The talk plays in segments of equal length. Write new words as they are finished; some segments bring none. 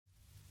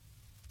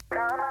Come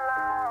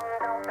along,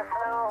 don't be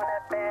slow,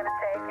 let baby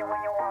take you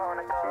where you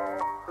wanna go.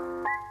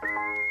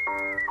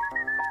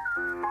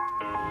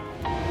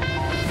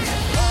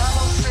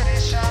 Marble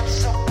City shines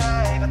so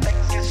bright, but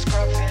things get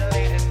scruffy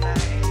late at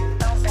night.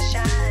 Don't be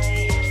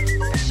shy,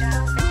 don't be shy.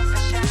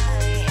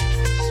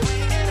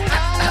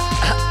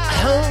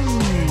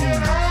 Swinging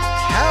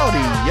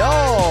Howdy,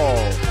 y'all.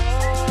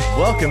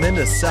 Welcome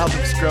into South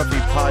of Scruffy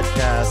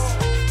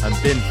Podcast. I'm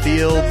Ben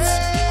Fields.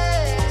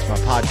 It's my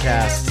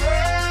podcast.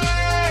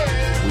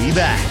 We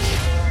back.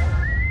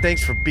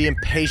 Thanks for being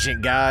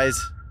patient, guys.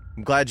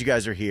 I'm glad you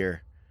guys are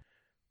here.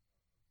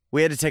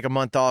 We had to take a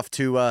month off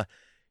to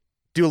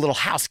do a little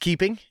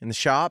housekeeping in the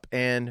shop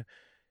and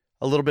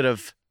a little bit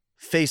of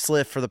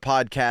facelift for the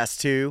podcast,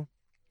 too.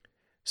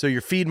 So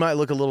your feed might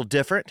look a little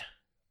different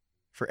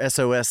for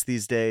SOS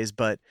these days,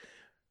 but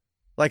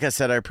like I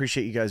said, I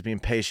appreciate you guys being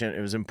patient.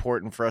 It was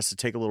important for us to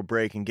take a little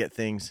break and get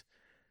things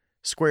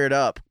squared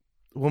up.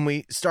 When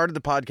I started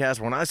the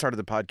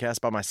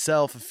podcast by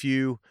myself a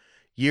few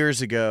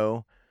years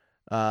ago,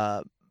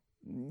 I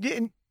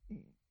didn't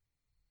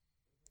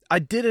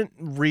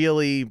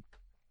really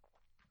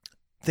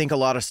think a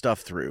lot of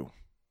stuff through.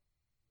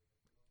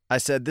 I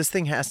said, this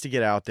thing has to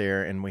get out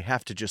there and we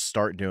have to just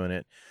start doing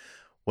it,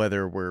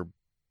 whether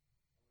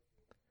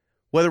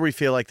we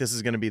feel like this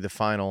is going to be the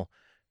final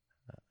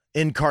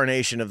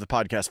incarnation of the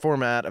podcast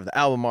format, of the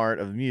album art,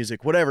 of the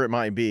music, whatever it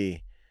might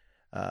be.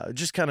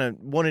 Just kind of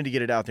wanted to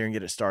get it out there and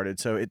get it started.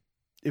 So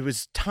it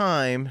was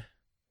time.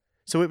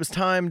 So it was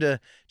time to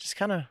just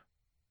kind of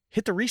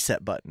hit the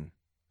reset button.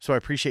 So I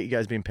appreciate you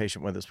guys being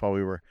patient with us while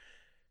we were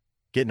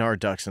getting our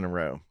ducks in a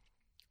row.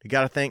 I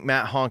got to thank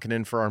Matt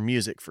Honkinen for our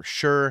music for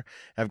sure.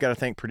 I've got to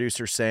thank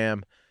producer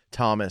Sam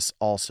Thomas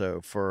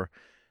also for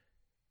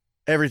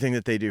everything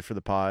that they do for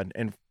the pod,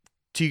 and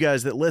to you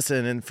guys that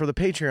listen, and for the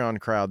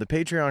Patreon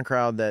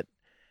crowd that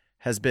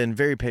has been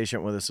very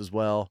patient with us as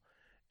well,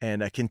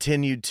 and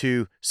continued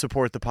to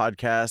support the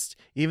podcast,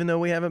 even though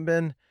we haven't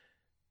been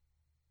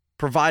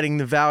providing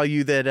the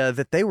value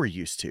that they were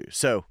used to.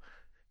 So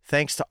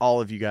thanks to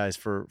all of you guys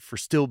for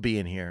still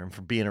being here and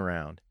for being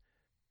around.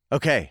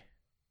 Okay,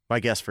 my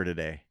guest for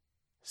today,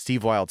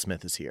 Steve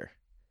Wildsmith, is here.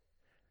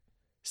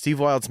 Steve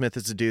Wildsmith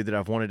is a dude that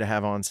I've wanted to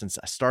have on since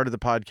I started the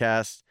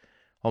podcast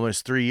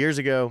almost 3 years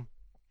ago.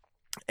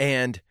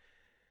 And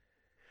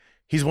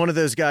he's one of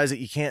those guys that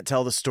you can't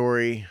tell the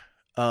story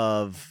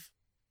of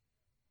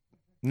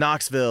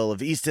Knoxville,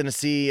 of East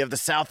Tennessee, of the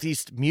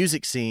Southeast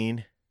music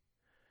scene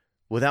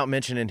without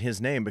mentioning his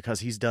name,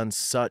 because he's done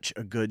such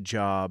a good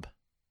job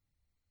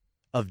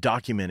of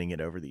documenting it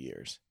over the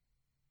years.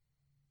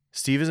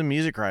 Steve is a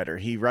music writer.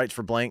 He writes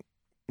for Blank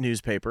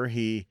newspaper.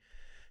 He's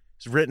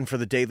written for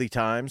the Daily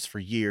Times for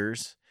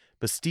years.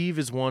 But Steve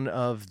is one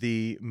of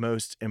the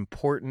most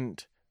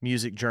important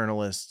music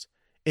journalists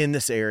in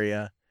this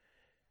area,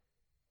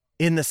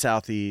 in the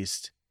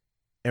Southeast,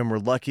 and we're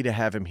lucky to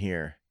have him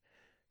here.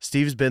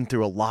 Steve's been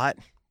through a lot.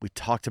 We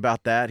talked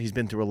about that. He's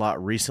been through a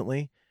lot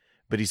recently,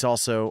 but he's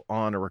also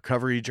on a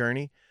recovery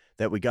journey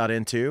that we got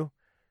into,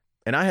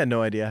 and I had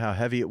no idea how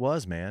heavy it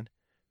was, man.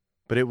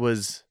 But it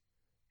was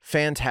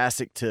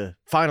fantastic to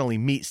finally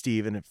meet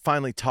Steve and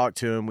finally talk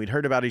to him. We'd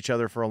heard about each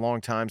other for a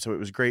long time, so it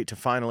was great to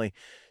finally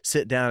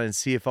sit down and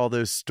see if all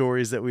those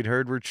stories that we'd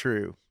heard were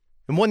true.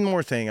 And one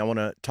more thing I want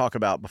to talk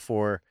about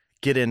before I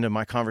get into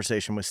my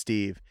conversation with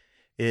Steve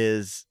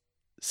is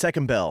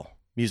Second Bell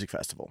Music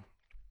Festival.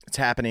 It's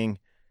happening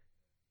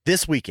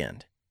this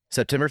weekend,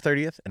 September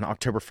 30th and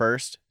October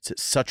 1st. It's at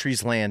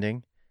Suttrie's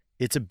Landing.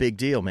 It's a big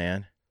deal,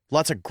 man.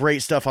 Lots of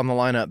great stuff on the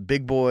lineup.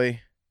 Big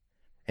Boy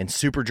and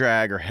Super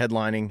Drag are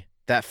headlining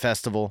that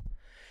festival.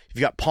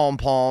 You've got Palm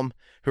Palm,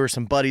 who are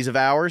some buddies of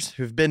ours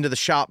who've been to the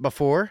shop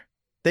before.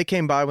 They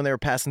came by when they were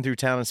passing through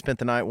town and spent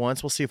the night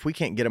once. We'll see if we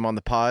can't get them on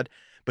the pod,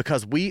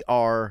 because we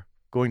are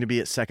going to be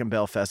at Second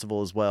Bell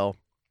Festival as well.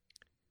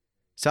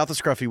 South of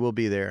Scruffy will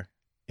be there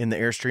in the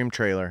Airstream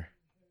trailer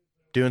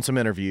doing some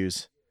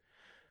interviews.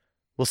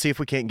 We'll see if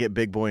we can't get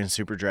Big Boy and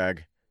Super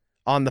Drag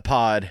on the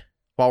pod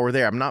while we're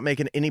there. I'm not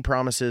making any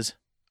promises.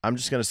 I'm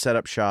just going to set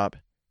up shop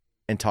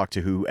and talk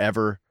to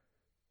whoever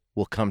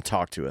will come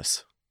talk to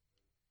us.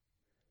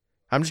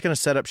 I'm just going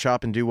to set up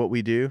shop and do what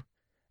we do.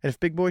 And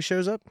if Big Boy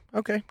shows up,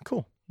 okay,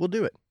 cool. We'll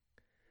do it.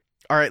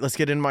 All right, let's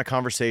get into my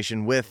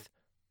conversation with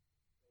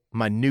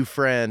my new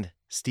friend,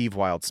 Steve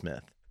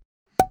Wildsmith.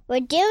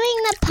 We're doing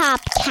the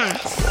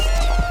podcast.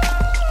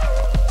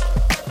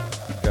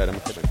 Good. I'm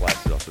going to take my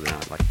glasses off so they're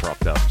not like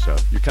propped up. So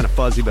you're kind of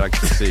fuzzy, but I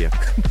can see you.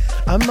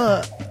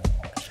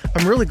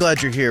 I'm really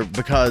glad you're here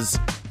because,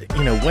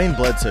 you know, Wayne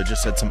Bledsoe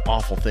just said some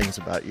awful things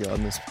about you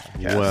on this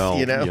podcast. Well,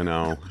 you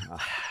know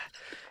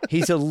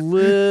he's a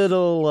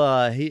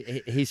little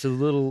he's a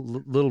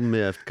little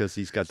miffed because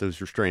he's got those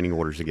restraining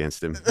orders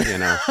against him. You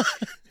know,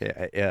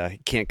 he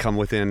can't come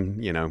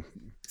within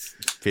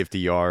 50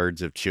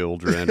 yards of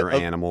children or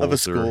animals of a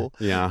school.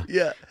 Yeah.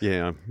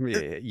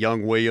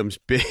 Young Williams,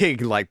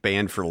 big like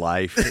banned for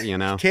life. You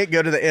know, can't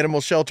go to the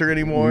animal shelter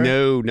anymore.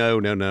 No.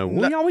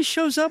 Well, he always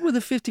shows up with a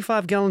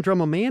 55-gallon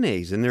drum of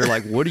mayonnaise, and they're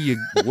like, "What?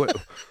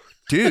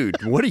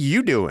 dude, what are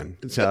you doing?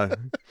 So,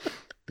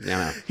 you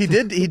know. He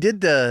did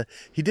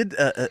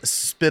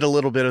spit a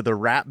little bit of the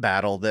rap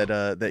battle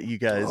that you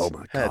guys. Oh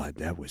my had. God,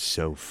 that was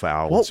so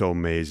foul What- and so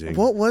amazing.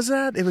 What was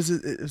that? Was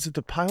it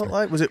the Pilot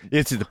Light? Was it?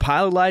 It's the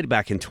Pilot Light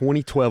back in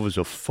 2012. It was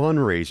a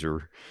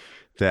fundraiser.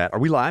 That are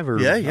we live or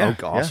Yeah.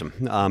 Oh, awesome.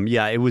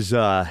 It was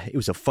a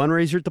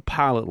fundraiser at the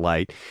Pilot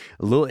Light.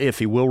 A little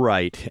iffy. Will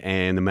Wright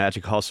and the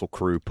Magic Hustle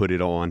crew put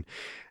it on,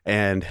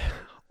 and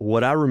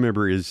what I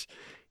remember is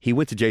he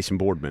went to Jason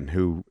Boardman,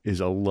 who is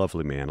a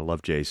lovely man. I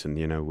love Jason.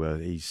 You know,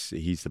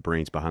 he's the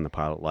brains behind the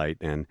Pilot Light,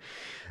 and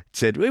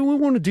said, "We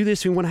want to do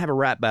this. We want to have a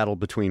rap battle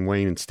between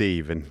Wayne and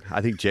Steve." And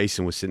I think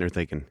Jason was sitting there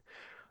thinking,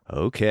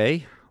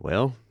 "Okay,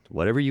 well,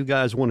 whatever you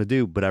guys want to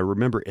do." But I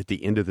remember at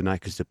the end of the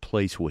night, because the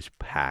place was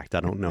packed. I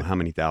don't know how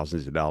many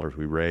thousands of dollars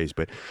we raised,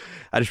 but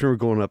I just remember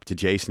going up to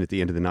Jason at the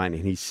end of the night,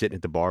 and he's sitting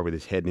at the bar with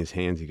his head in his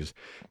hands. He goes,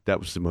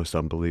 "That was the most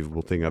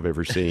unbelievable thing I've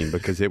ever seen,"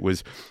 because it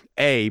was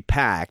A,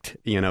 packed,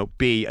 you know,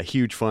 B, a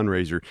huge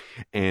fundraiser,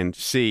 and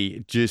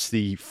C, just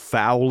the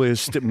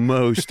foulest,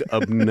 most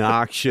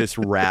obnoxious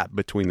rap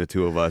between the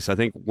two of us. I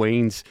think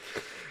Wayne's,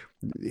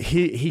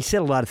 he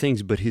said a lot of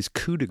things, but his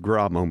coup de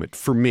grace moment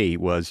for me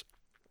was,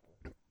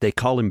 they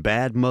call him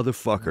bad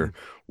motherfucker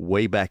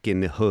way back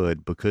in the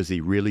hood because he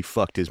really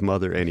fucked his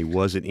mother and he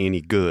wasn't any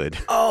good.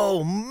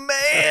 Oh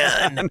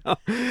man!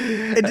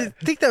 And to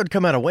think that would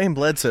come out of Wayne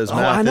Bledsoe's Oh,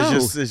 mouth I know.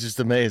 is just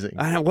amazing.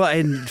 I know, well,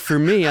 and for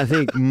me, I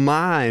think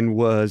mine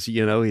was,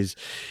 you know, his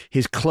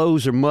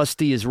clothes are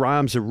musty, his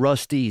rhymes are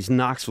rusty, he's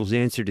Knoxville's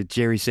answer to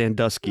Jerry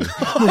Sandusky.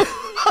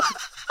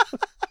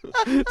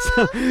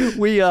 So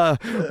we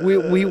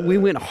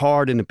went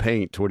hard in the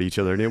paint toward each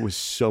other, and it was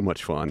so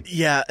much fun.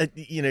 Yeah,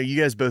 you know, you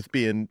guys both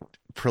being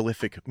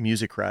prolific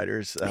music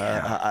writers,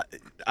 I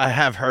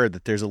have heard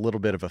that there's a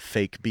little bit of a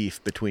fake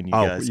beef between you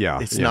guys.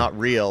 It's not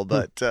real,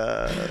 but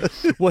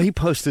Well, he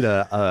posted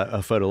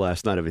a photo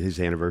last night of his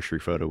anniversary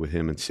photo with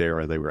him and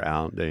Sarah. They were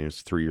out. It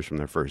was 3 years from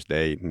their first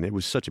date, and it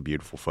was such a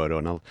beautiful photo.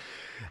 And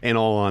in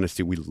all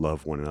honesty, we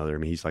love one another. I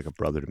mean, he's like a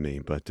brother to me.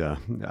 But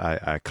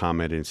I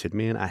commented and said,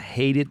 "Man, I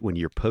hate it when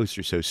your posts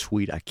are so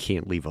sweet. I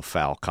can't leave a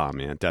foul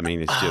comment. I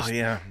mean, it's just,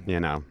 you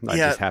know, I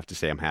just have to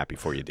say I'm happy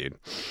for you, dude."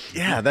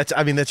 yeah, that's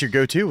your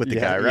go-to with the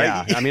guy,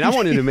 right? Yeah. I mean, I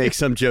wanted to make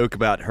some joke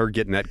about her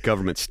getting that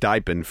government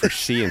stipend for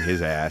seeing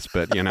his ass,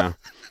 but, you know,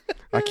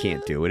 I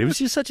can't do it. It was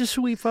just such a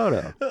sweet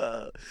photo.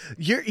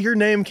 Your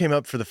name came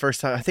up for the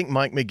first time. I think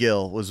Mike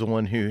McGill was the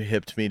one who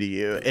hipped me to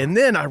you, and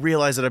then I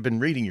realized that I've been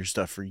reading your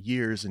stuff for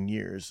years and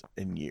years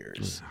and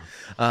years.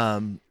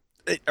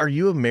 Are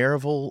you a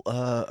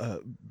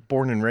Maryville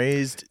born and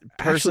raised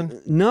person?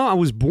 Actually, no, I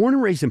was born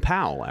and raised in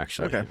Powell,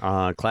 actually.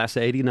 Okay. Class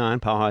of 89,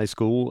 Powell High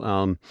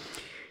School.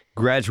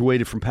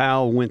 Graduated from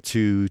Powell, went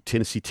to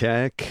Tennessee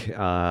Tech,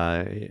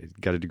 got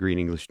a degree in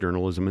English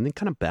journalism, and then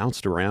kind of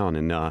bounced around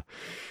and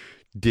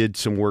did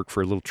some work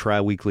for a little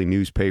tri-weekly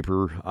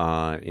newspaper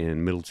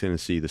in Middle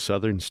Tennessee, the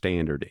Southern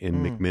Standard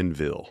in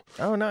McMinnville.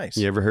 Oh, nice.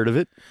 You ever heard of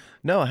it?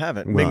 No, I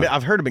haven't. Well,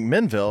 I've heard of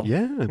McMinnville.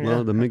 Yeah,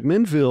 well, the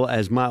McMinnville,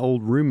 as my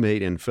old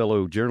roommate and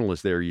fellow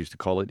journalist there used to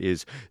call it,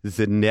 is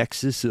the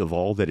nexus of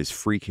all that is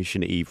freakish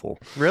and evil.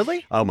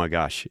 Really? Oh my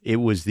gosh, it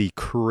was the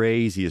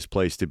craziest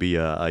place to be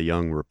a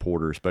young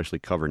reporter, especially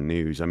covering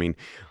news. I mean,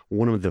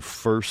 one of the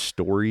first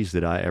stories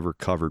that I ever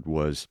covered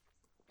was,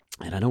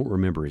 and I don't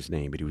remember his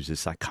name, but he was a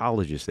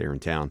psychologist there in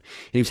town,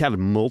 and he was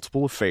having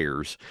multiple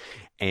affairs,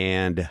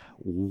 and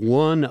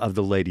one of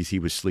the ladies he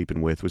was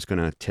sleeping with was going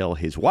to tell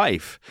his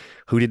wife,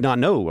 who did not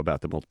know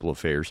about the multiple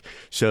affairs.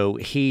 So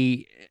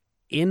he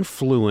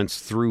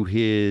influenced through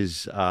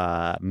his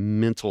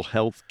mental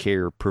health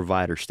care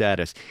provider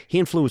status, he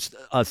influenced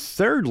a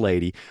third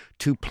lady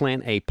to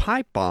plant a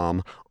pipe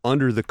bomb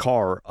under the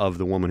car of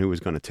the woman who was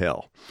going to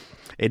tell.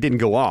 It didn't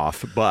go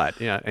off, but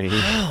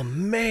oh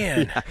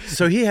man! Yeah.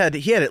 So he had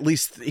at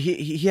least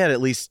he had at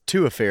least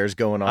two affairs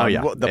going on. Oh,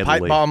 yeah. The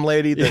pipe bomb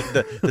lady,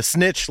 the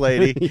snitch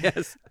lady.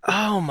 Yes.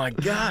 Oh my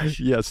gosh!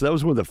 Yes, that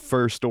was one of the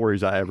first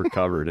stories I ever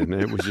covered, and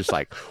it was just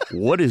like,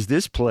 what is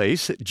this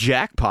place?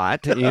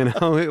 Jackpot! You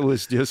know, it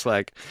was just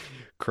like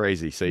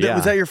crazy. So yeah,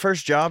 was that your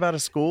first job out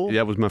of school?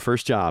 That was my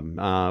first job.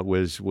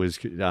 Was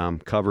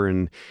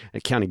covering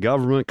county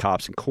government,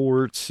 cops and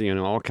courts. You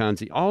know,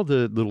 all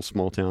the little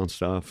small town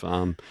stuff.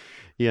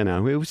 You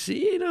know, it was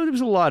there was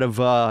a lot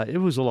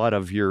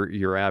of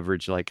your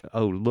average, like,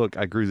 oh look,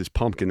 I grew this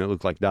pumpkin that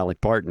looked like Dolly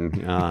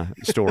Parton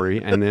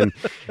story, and then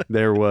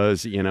there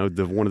was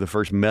one of the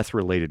first meth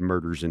related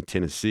murders in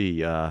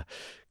Tennessee.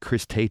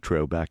 Chris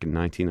Tatro back in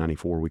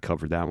 1994, we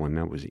covered that one.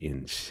 That was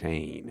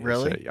insane.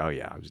 Really? So, oh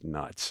yeah, it was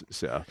nuts.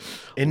 So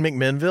in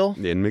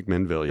McMinnville? In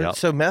McMinnville, yeah.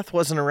 So meth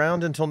wasn't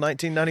around until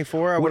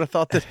 1994. I would have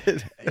thought that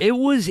it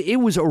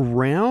was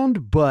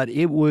around, but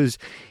it was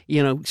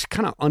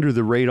kind of under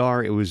the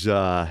radar. It was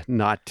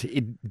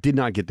it did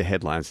not get the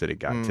headlines that it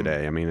got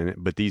today. I mean,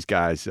 but these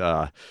guys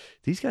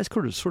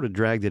sort of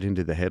dragged it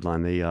into the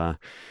headline. They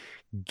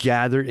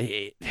gathered.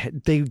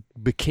 They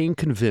became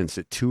convinced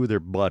that two of their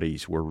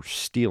buddies were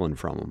stealing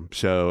from them.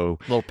 So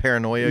A little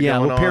paranoia yeah, a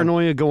going little on.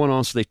 paranoia going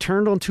on. So they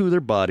turned on two of their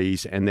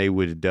buddies, and they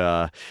would,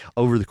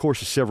 over the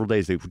course of several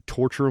days, they would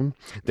torture them.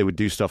 They would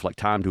do stuff like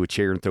tie them to a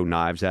chair and throw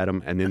knives at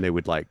them, and then they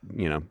would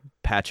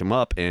patch them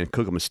up and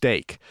cook them a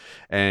steak.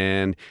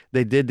 And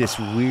they did this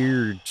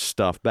weird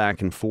stuff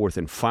back and forth,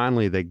 and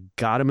finally they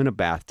got him in a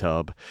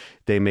bathtub.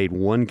 They made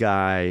one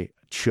guy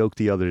choke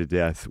the other to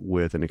death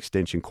with an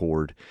extension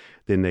cord.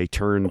 Then they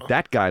turned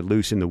that guy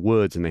loose in the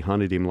woods, and they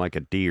hunted him like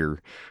a deer,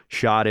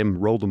 shot him,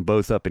 rolled them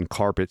both up in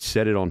carpet,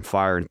 set it on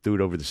fire, and threw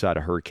it over the side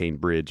of Hurricane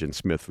Bridge in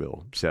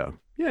Smithville. So,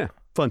 yeah,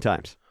 fun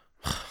times.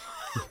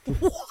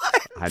 What?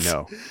 I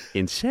know.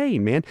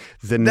 Insane, man.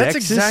 The That's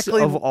nexus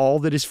exactly- of all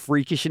that is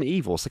freakish and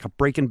evil. It's like a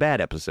Breaking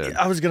Bad episode.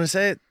 I was gonna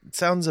say it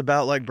sounds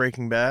about like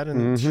Breaking Bad,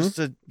 and it's Mm-hmm. just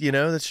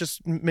that's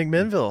just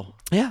McMinnville.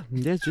 Yeah,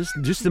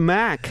 just the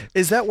Mac.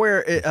 Is that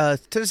where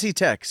Tennessee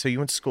Tech? So you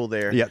went to school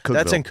there? Yeah,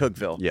 That's Cookeville. in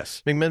Cookeville.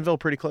 Yes. McMinnville,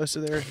 pretty close to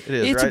there. It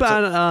is. It's right?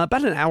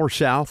 about an hour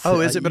south.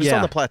 Oh, is it? But it's on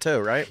yeah. the plateau,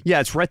 right? Yeah,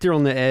 it's right there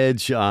on the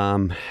edge.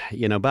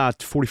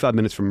 About 45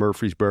 minutes from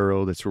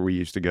Murfreesboro. That's where we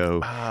used to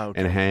go Ah,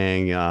 okay. and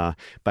hang. About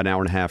an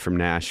hour and a half from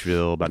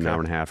Nashville. About an hour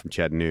and a half from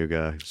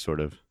Chattanooga. Sort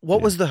of.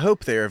 What was the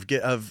hope there of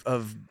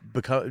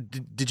become?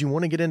 Did you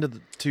want to get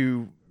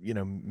into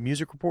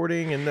music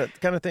reporting and that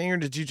kind of thing, or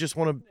did you just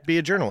want to be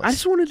a journalist? I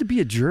just wanted to be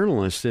a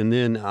journalist, and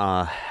then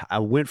I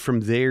went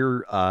from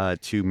there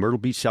to Myrtle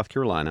Beach, South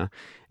Carolina,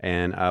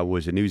 and I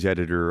was a news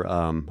editor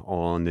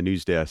on the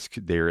news desk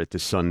there at the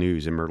Sun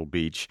News in Myrtle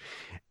Beach,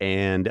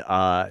 and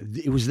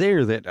it was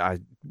there that I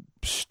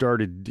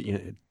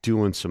started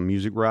doing some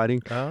music writing.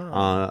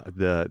 Oh.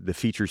 The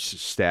features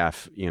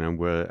staff,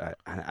 were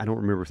I don't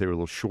remember if they were a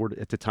little short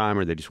at the time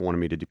or they just wanted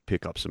me to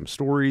pick up some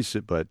stories,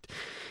 but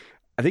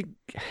I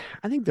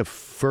think the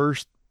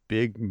first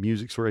big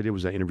music story I did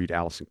was I interviewed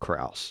Alison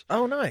Krauss,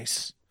 Oh,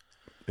 nice.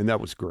 and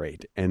that was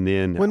great. And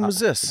then When was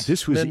this?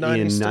 This was Mid-90s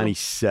in still?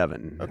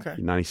 '97. Okay.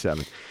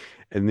 '97,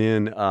 and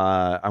then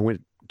I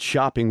went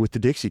shopping with the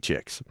Dixie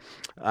Chicks.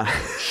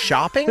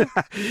 Shopping?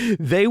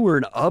 They were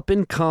an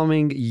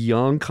up-and-coming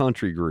young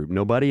country group.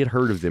 Nobody had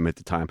heard of them at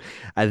the time.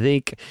 I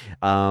think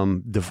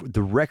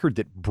the record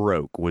that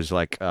broke was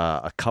like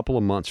a couple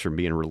of months from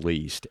being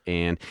released,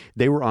 and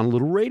they were on a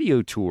little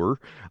radio tour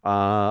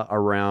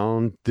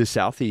around the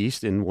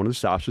Southeast, and one of the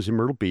stops was in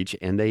Myrtle Beach,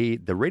 and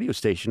the radio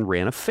station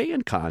ran a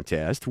fan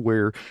contest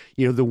where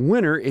the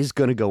winner is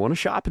going to go on a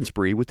shopping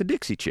spree with the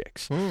Dixie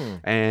Chicks.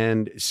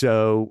 And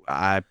so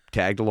I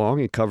tagged along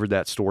and covered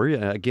that story.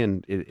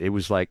 Again, it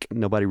was like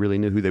nobody really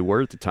knew who they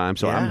were at the time.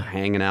 So I'm Yeah.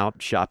 hanging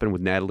out shopping with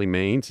Natalie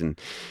Maines and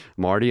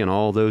Marty and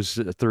all those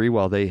three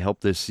while they help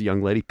this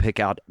young lady pick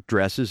out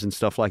dresses and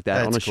stuff like that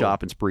That's on a cool.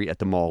 shopping spree at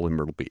the mall in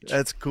Myrtle Beach.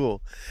 That's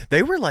cool.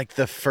 They were like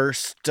the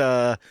first.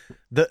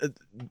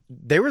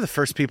 They were the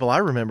first people I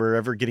remember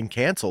ever getting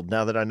canceled.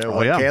 Now that I know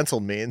what yeah.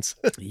 canceled means,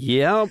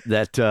 Yeah,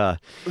 that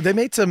they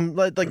made some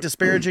like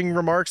disparaging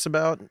remarks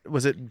about.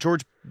 Was it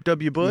George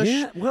W. Bush?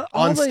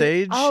 On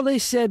stage. All they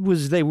said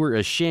was they were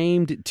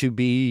ashamed to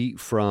be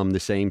from the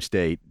same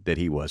state that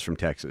he was from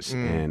Texas,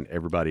 and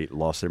everybody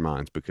lost their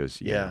minds because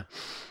Yeah,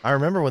 I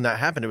remember when that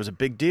happened. It was a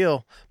big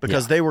deal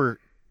because they were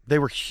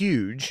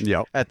huge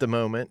Yep. at the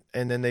moment,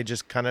 and then they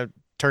just kind of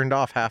turned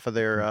off half of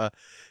their,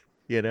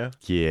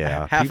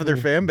 yeah, half of their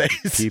people- fan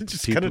base. people-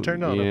 just kind of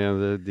turned on them.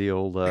 Yeah, the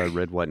old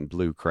red, white, and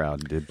blue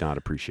crowd did not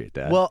appreciate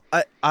that. Well,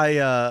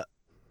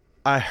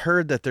 I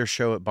heard that their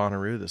show at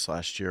Bonnaroo this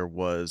last year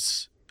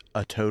was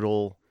a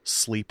total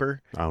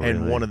sleeper Oh, and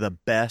really? one of the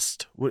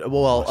best.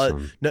 Well,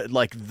 Awesome. no,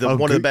 like Oh,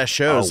 one of the good. best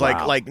shows. Oh,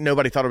 wow. Like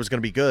nobody thought it was going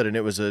to be good, and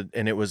it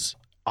was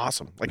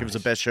awesome. Like it was the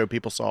best show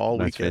people saw all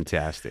That's weekend.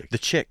 fantastic. The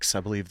Chicks, I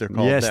believe they're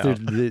called Yes, now.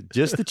 they're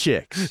just the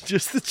chicks.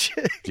 Just the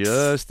Chicks.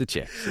 Just the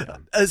chicks.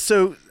 Yeah.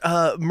 So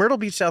Myrtle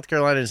Beach, South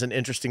Carolina is an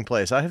interesting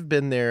place. I have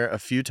been there a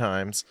few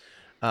times.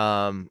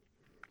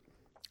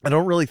 I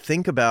don't really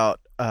think about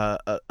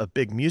a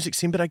big music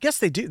scene, but I guess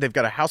they do. They've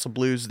got a House of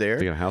Blues there,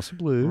 They got a House of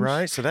Blues.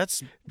 right? So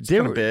that's There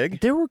kind were of big.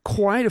 There were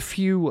quite a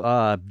few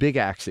big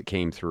acts that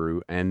came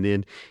through, and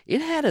then it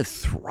had a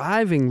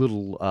thriving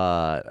little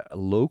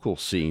local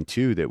scene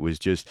too. That was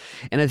just,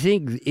 and I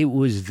think it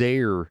was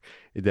there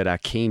that I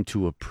came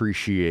to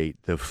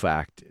appreciate the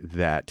fact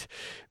that,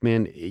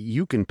 man,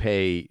 you can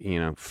pay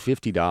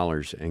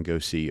 $50 and go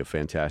see a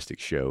fantastic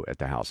show at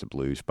the House of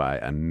Blues by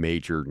a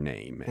major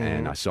name,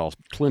 and I saw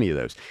plenty of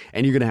those,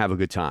 and you're going to have a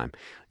good time.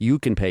 You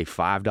can pay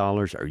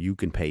 $5 or you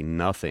can pay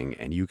nothing,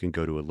 and you can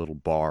go to a little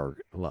bar.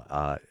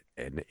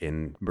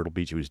 In Myrtle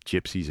Beach, it was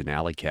Gypsies and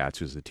Alley Cats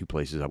was the two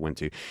places I went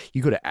to.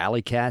 You go to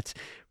Alley Cats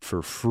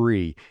for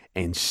free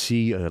and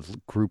see a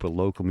group of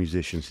local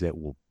musicians that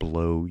will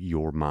blow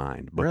your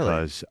mind Really?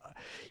 because,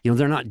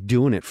 they're not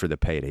doing it for the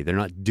payday. They're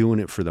not doing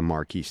it for the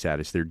marquee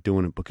status. They're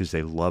doing it because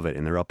they love it,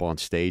 and they're up on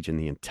stage, and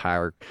the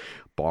entire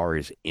bar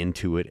is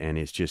into it, and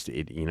it's just,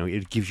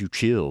 it gives you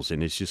chills,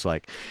 and it's just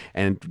like,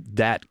 and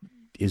that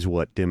is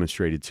what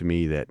demonstrated to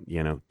me that,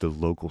 the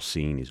local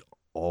scene is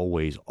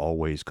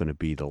always going to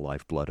be the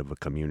lifeblood of a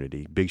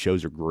community. Big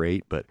shows are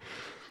great, but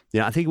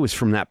I think it was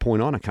from that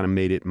point on, I kind of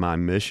made it my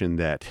mission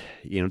that,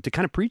 to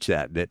kind of preach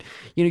that,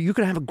 you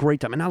can have a great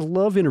time. And I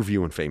love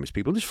interviewing famous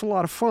people. Just for a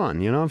lot of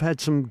fun. I've had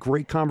some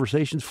great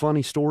conversations,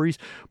 funny stories,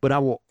 but I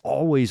will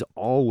always,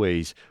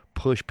 always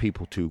push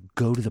people to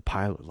go to the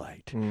Pilot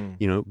Light,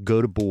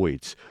 go to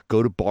Boyd's,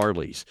 go to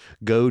Barley's,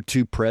 go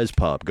to Prez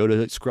Pub, go to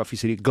Scruffy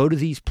City, go to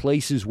these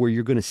places where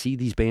you're going to see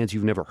these bands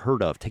you've never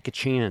heard of. Take a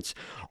chance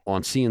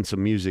on seeing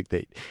some music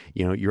that,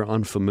 you're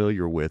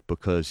unfamiliar with,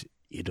 because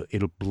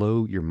it'll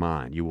blow your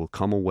mind. You will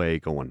come away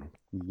going,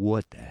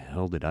 what the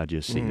hell did I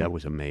just see? That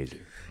was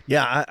amazing.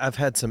 Yeah, I've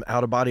had some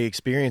out-of-body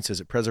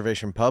experiences at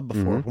Preservation Pub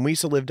before. When we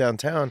used to live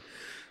downtown,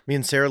 me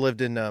and Sarah lived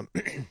in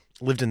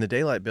the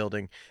Daylight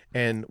Building,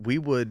 and we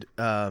would,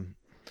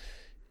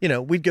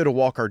 we'd go to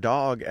walk our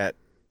dog at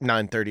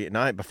 9:30 at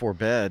night before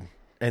bed,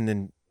 and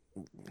then,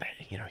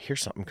 hear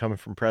something coming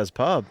from Prez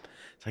Pub.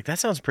 It's like, that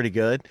sounds pretty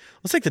good.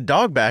 Let's take the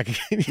dog back.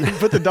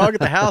 Put the dog at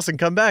the house and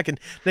come back. And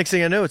next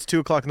thing I know, it's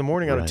 2:00 in the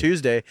morning on a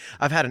Tuesday.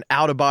 I've had an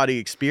out-of-body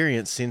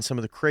experience, seeing some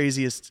of the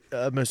craziest,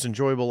 most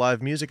enjoyable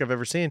live music I've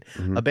ever seen.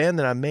 A band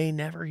that I may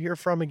never hear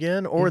from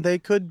again, or they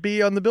could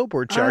be on the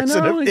Billboard charts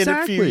in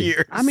a few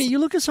years. I mean, you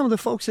look at some of the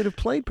folks that have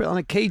played,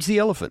 like Cage the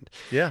Elephant.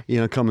 Yeah.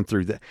 Coming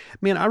through that.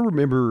 Man, I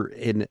remember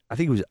I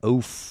think it was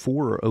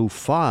 2004 or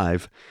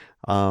 2005,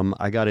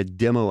 I got a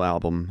demo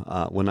album.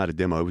 Well, not a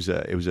demo. It was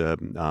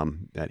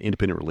an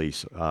independent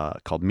release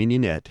called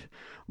Mignonette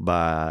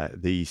by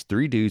these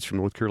three dudes from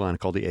North Carolina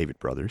called the Avett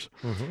Brothers,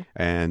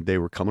 and they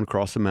were coming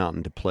across the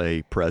mountain to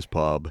play Prez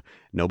Pub.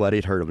 Nobody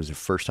had heard of them. It was the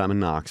first time in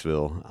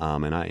Knoxville,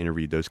 and I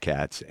interviewed those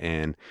cats.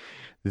 And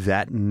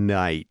that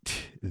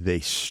night, they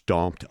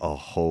stomped a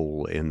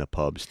hole in the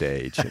pub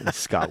stage. And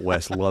Scott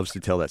West loves to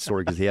tell that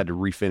story because he had to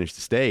refinish the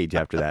stage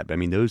after that. But, I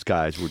mean, those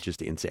guys were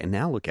just insane. And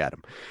now look at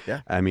them.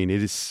 Yeah. I mean,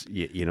 it is,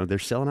 they're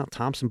selling out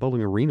Thompson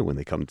Bowling Arena when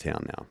they come to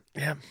town now.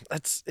 Yeah,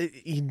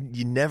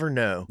 you never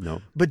know.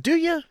 No. But do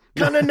you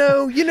kind of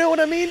know? You know what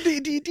I mean?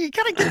 Do you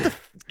kind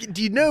of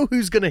do you know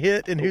who's going to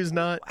hit and who's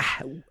not?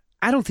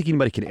 I don't think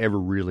anybody can ever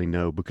really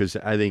know, because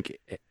I think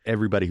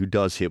everybody who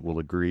does hit will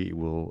agree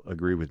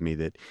with me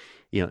that,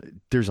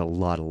 there's a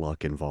lot of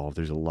luck involved.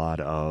 There's a lot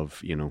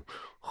of,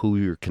 who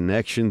your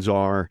connections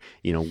are,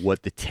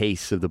 what the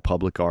tastes of the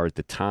public are at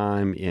the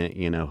time,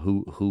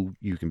 who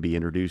you can be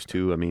introduced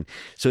to. I mean,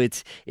 so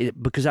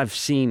because I've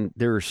seen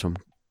there are some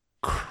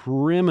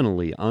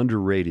criminally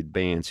underrated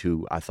bands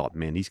who I thought,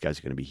 man, these guys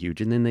are going to be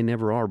huge, and then they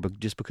never are, but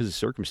just because of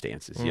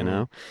circumstances,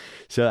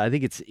 So I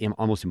think it's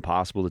almost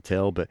impossible to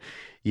tell, but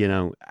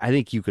I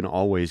think you can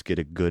always get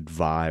a good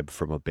vibe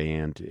from a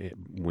band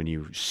when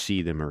you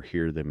see them or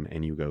hear them,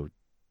 and you go,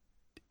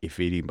 if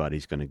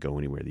anybody's going to go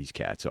anywhere, these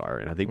cats are.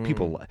 And I think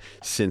people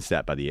sense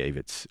that by the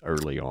Avetts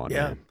early on.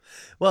 Yeah. Man.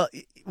 Well,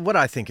 what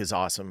I think is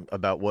awesome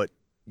about what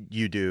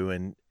you do,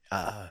 and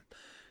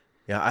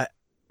I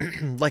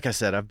like I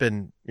said, I've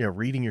been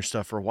reading your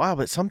stuff for a while,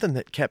 but something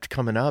that kept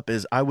coming up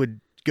is I would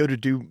go to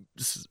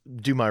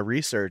do my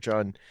research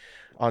on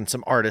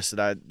some artists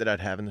that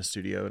I'd have in the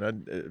studio,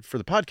 and for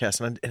the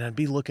podcast, and I'd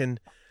be looking,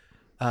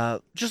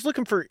 just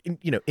looking for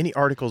any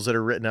articles that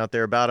are written out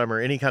there about them, or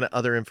any kind of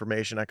other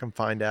information I can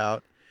find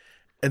out.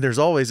 And there's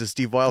always a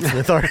Steve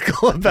Wildsmith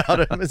article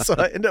about him, and so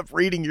I end up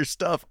reading your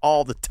stuff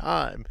all the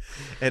time.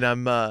 And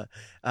I'm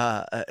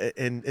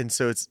and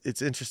so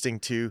it's interesting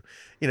to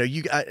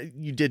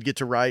you did get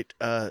to write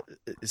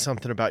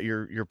something about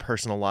your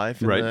personal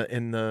life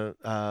in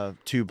the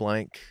two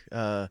blank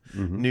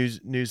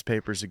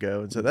newspapers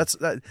ago, and so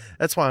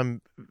that's why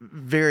I'm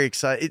very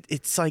excited.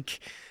 It's like,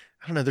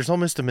 I don't know, there's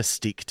almost a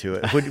mystique to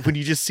it when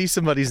you just see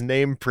somebody's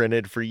name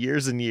printed for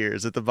years and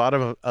years at the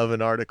bottom of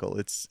an article.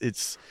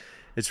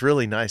 It's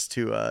really nice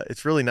to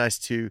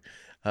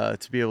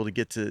be able to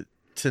get to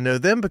know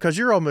them, because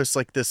you're almost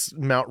like this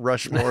Mount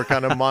Rushmore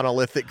kind of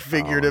monolithic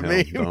figure to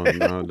me.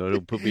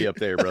 Don't put me up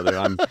there, brother.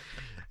 I'm,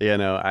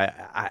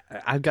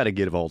 I've got to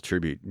give all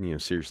tribute,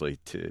 seriously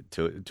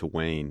to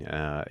Wayne.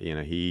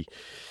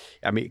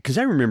 Because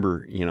I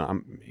remember,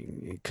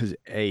 because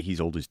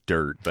he's old as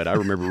dirt, but I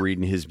remember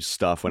reading his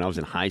stuff when I was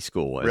in high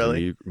school as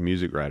a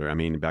music writer. I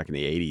mean, back in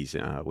the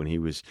 80s, when he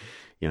was,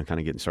 kind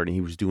of getting started,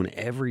 he was doing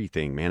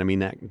everything, man. I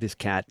mean, this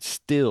cat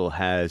still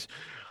has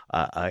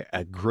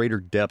a greater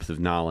depth of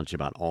knowledge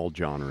about all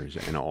genres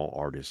and all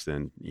artists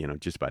than,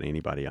 just about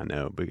anybody I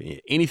know. But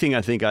anything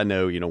I think I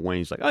know,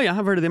 Wayne's like, oh yeah,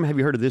 I've heard of them. Have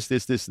you heard of this,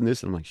 this, this, and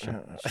this? And I'm like,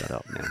 shut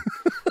up, man.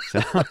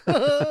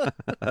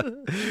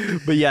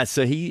 But yeah,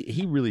 so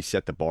he really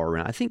set the bar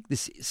around. I think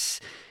this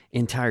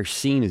entire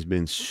scene has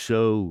been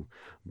so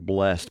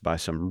blessed by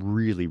some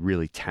really,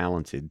 really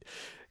talented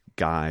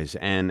guys,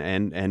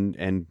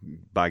 and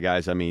by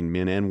guys I mean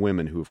men and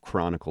women who have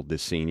chronicled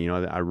this scene.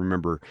 I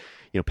remember,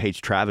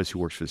 Paige Travis, who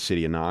works for the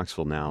city of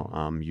Knoxville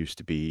now, used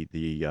to be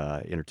the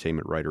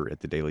entertainment writer at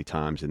the Daily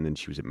Times, and then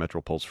she was at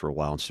Metropulse for a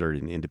while and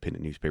started an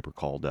independent newspaper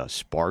called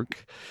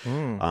Spark.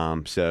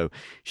 So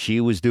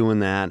she was doing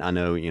that. I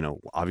know,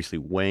 obviously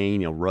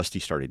Wayne, Rusty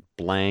started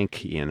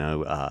Blank,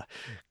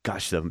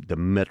 gosh, the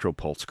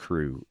Metropulse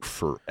crew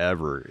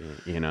forever,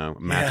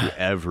 Matthew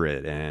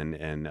Everett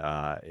and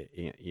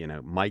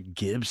Mike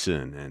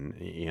Gibson and,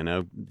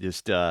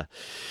 just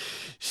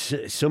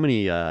so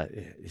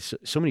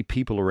many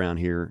people around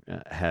here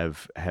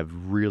have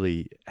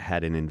really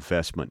had an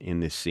investment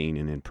in this scene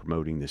and in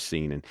promoting this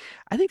scene. And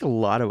I think a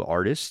lot of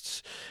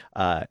artists,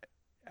 I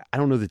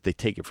don't know that they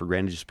take it for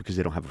granted just because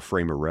they don't have a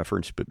frame of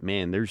reference, but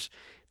man,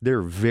 there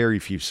are very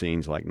few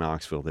scenes like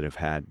Knoxville that have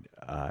had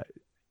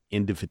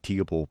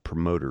indefatigable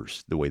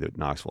promoters the way that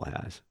Knoxville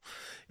has.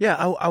 Yeah,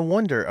 I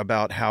wonder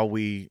about how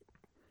we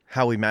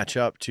match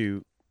up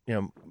to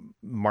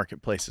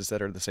marketplaces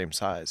that are the same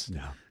size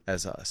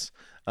as us,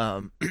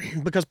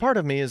 because part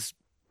of me is,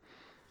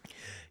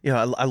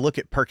 I look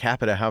at per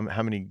capita how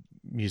many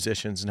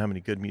musicians and how many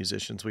good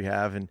musicians we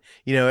have, and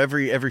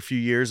every few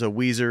years a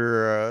Weezer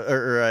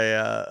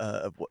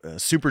or a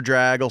Super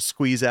Drag will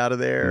squeeze out of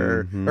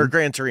there, or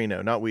Gran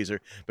Torino, not Weezer,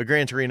 but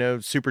Gran Torino,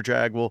 Super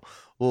Drag will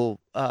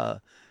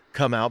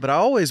come out. But I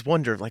always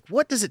wonder, like,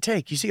 what does it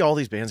take? You see all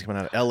these bands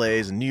coming out of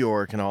LA's and New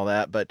York and all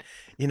that, but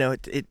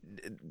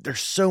there's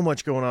so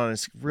much going on.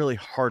 It's really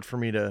hard for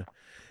me to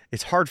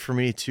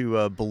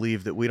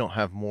believe that we don't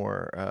have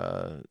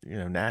more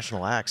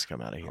national acts come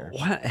out of here.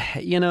 Well,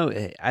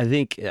 I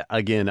think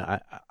again,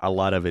 a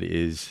lot of it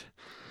is.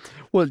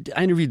 Well,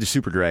 I interviewed the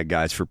Super Drag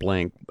guys for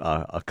Blank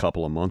a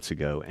couple of months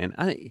ago, and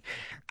I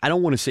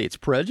don't want to say it's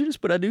prejudice,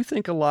 but I do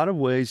think a lot of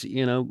ways,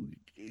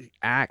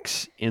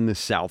 acts in the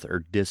South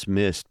are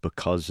dismissed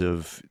because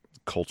of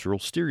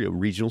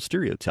regional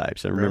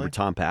stereotypes. I remember Really?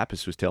 Tom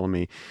Pappas was telling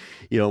me,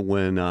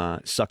 when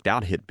Sucked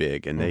Out hit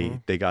big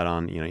and they got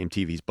on,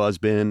 MTV's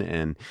Buzzbin,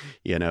 and,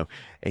 and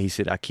he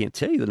said, I can't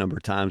tell you the number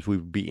of times we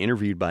would be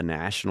interviewed by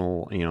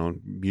national,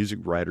 music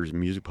writers and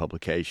music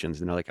publications.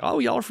 And they're like, oh,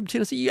 y'all are from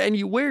Tennessee and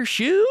you wear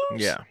shoes?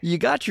 Yeah. You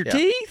got your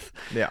teeth?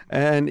 Yeah.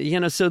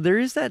 And, so there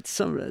is that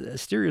some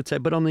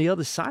stereotype, but on the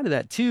other side of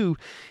that too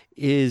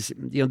is,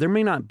 there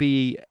may not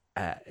be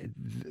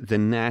the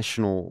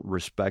national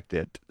respect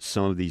that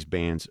some of these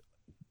bands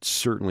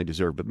certainly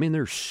deserve. But man,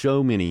 there's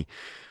so many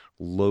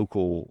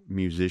local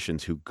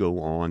musicians who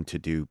go on to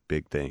do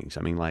big things.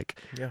 I mean,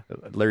 like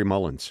Larry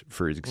Mullins,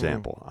 for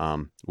example,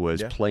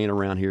 was playing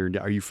around here.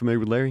 Are you familiar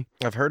with Larry?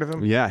 I've heard of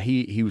him. Yeah,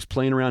 he was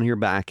playing around here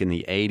back in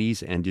the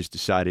 80s and just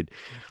decided,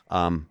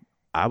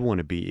 I want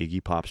to be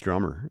Iggy Pop's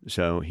drummer.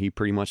 So he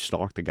pretty much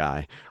stalked the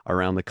guy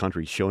around the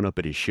country, showing up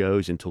at his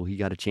shows until he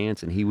got a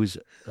chance, and he was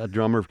a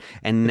drummer.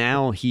 And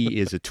now he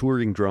is a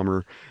touring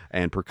drummer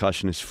and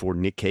percussionist for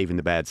Nick Cave and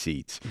the Bad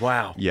Seeds.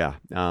 Wow. Yeah.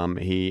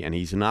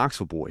 He's a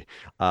Knoxville boy.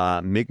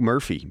 Mick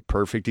Murphy,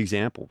 perfect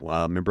example.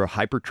 Remember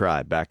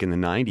Hypertribe back in the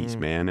 90s,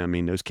 man. I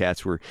mean, those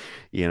cats were,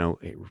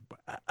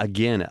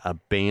 again, a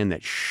band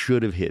that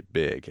should have hit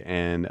big.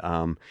 And,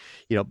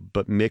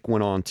 but Mick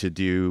went on to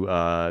do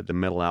the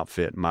metal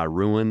outfit My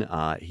Ruin.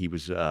 He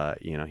was,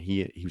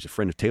 he was a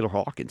friend of Taylor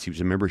Hawkins. He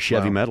was a member of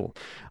Chevy Metal.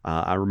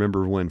 I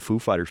remember when Foo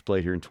Fighters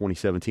played here in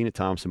 2017 at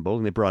Thompson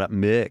Bowling, they brought up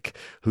Mick,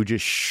 who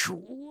just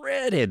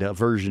shredded a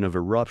version of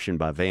Eruption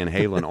by Van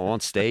Halen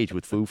on stage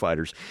with Foo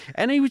Fighters.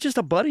 And he was just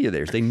a buddy of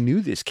theirs. They knew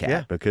this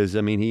cat because,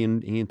 I mean, he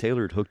and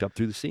Taylor had hooked up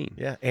through the scene.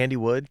 Yeah. Andy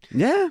Wood.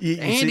 Yeah.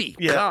 Andy.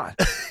 See, God.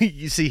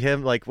 You see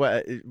him, like,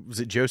 what was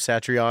it, Joe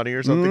Satriani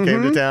or something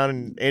came to town,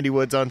 and Andy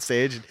Wood's on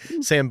stage.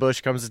 Sam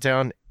Bush comes to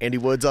town, Andy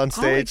Wood's on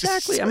stage. Oh,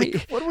 exactly. I Like,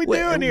 mean, what are we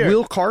doing here?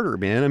 Will Carter,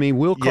 man. I mean,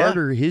 Will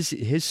Carter,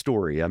 his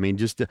story. I mean,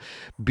 just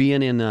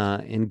being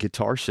in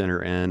Guitar Center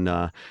and,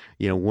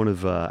 one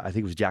of, I think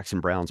it was Jackson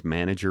Brown's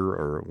manager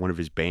or one of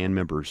his band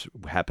members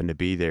happened to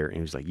be there. And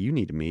he was like, you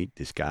need to meet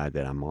this guy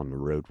that I'm on the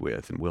road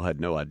with. And Will had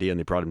no idea. And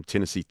they brought him to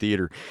Tennessee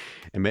Theater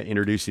and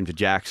introduced him to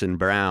Jackson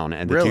Brown.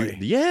 And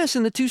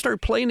the two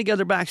started playing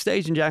together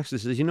backstage. And Jackson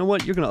says, you know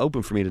what? You're going to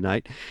open for me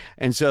tonight.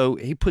 And so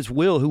he puts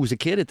Will, who was a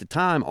kid at the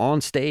time,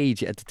 on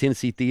stage at the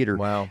Tennessee Theater.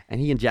 Wow.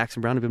 And he and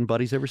Jackson Brown have been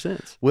buddies ever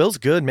since. Will's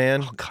good,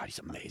 man. Oh, God, he's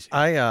amazing.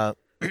 I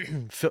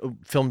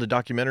filmed a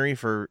documentary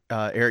for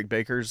Eric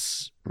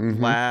Baker's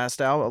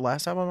last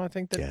album, I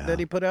think, that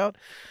he put out.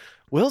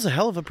 Will's a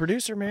hell of a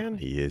producer, man.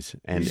 He is.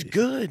 And he's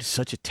good.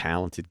 Such a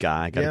talented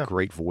guy. Got a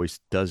great voice.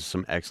 Does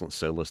some excellent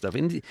solo stuff.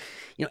 And,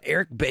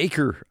 Eric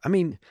Baker, I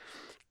mean,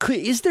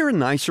 is there a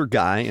nicer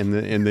guy in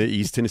the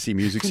East Tennessee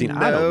music scene?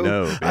 No. I don't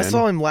know, man. I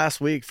saw him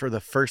last week for the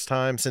first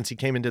time since he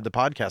came and did the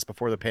podcast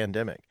before the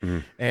pandemic.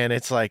 And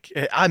it's like,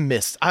 I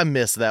miss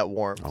that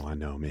warmth. Oh, I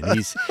know, man.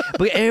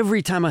 But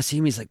every time I see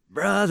him, he's like,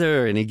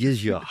 brother, and he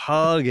gives you a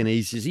hug, and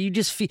you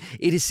just feel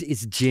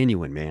it's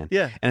genuine, man.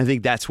 Yeah. And I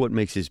think that's what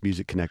makes his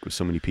music connect with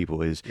so many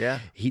people is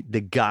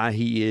the guy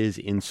he is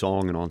in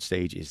song and on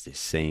stage is the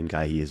same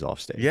guy he is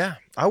off stage. Yeah.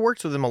 I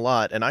worked with him a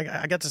lot, and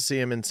I got to see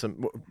him in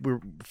we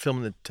were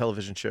filming the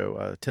television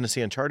show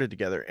Tennessee Uncharted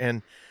together,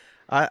 and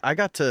I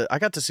got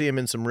to see him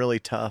in some really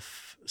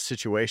tough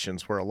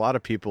situations where a lot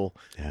of people,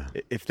 Yeah.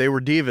 if they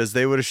were divas,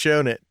 they would have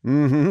shown it.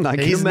 I can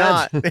He's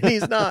not. imagine.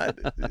 He's not.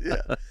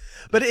 Yeah.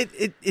 But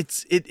it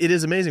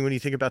is amazing when you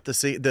think about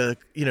the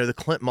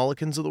Clint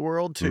Mullikins of the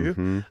world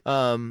too,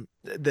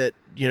 that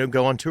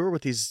go on tour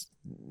with these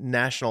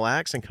national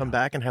acts and come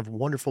back and have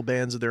wonderful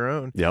bands of their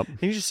own. Yep.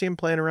 And you just see him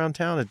playing around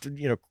town. At,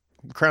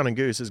 Crown and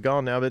Goose is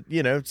gone now, but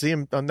see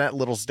him on that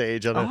little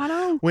stage on I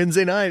know.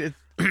 Wednesday night.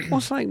 Well,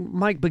 it's like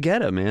Mike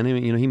Baguetta, man. I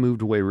mean, he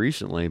moved away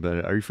recently,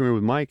 but are you familiar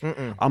with Mike?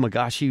 Oh my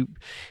gosh,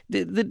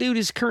 the dude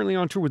is currently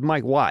on tour with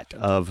Mike Watt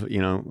of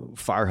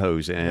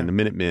Firehose and the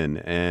Minutemen,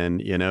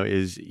 and they're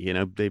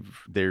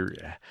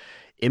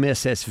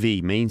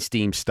MSSV, Main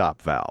Steam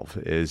Stop Valve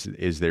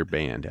is their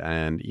band,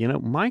 and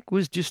Mike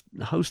was just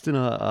hosting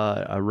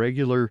a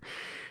regular.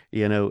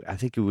 I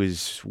think it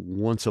was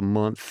once a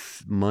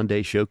month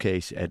Monday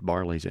showcase at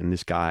Barley's, and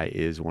this guy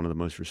is one of the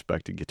most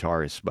respected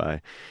guitarists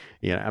by,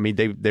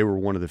 they were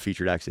one of the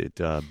featured acts at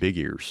Big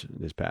Ears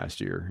this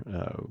past year.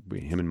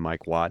 Him and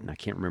Mike Watt, and I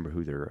can't remember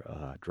who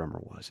their drummer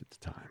was at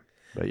the time.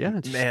 But yeah,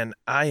 Man,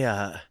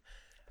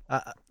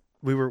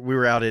 we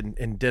were out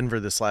in Denver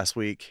this last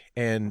week,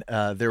 and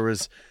there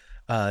was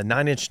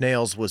 9 Inch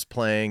Nails was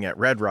playing at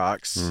Red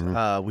Rocks.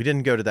 We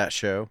didn't go to that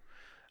show,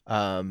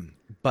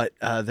 but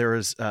there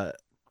was.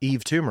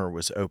 Eve Toomer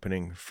was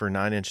opening for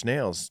 9 Inch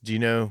Nails. Do you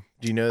know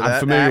that? I'm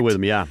familiar act? with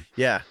him. Yeah.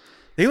 Yeah.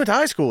 He went to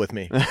high school with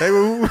me. They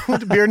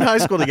went to beer in high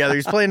school together.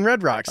 He's playing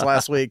Red Rocks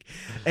last week.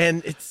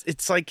 And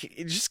it's like,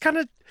 it just kind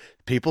of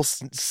people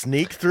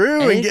sneak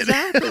through and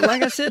exactly.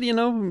 Like I said,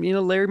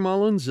 Larry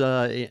Mullins,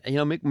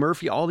 Mick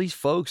Murphy, all these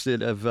folks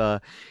that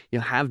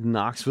have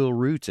Knoxville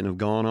roots and have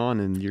gone on,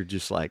 and you're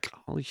just like,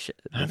 holy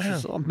shit, this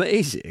is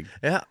amazing.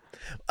 Yeah.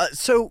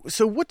 So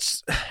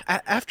what's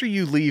after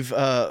you leave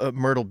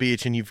Myrtle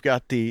Beach and you've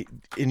got the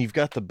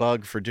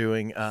bug for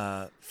doing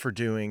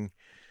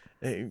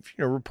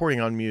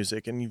reporting on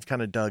music, and you've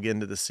kind of dug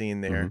into the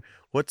scene there.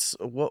 What's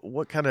your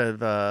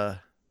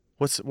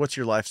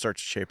life start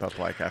to shape up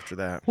like after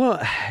that? Well,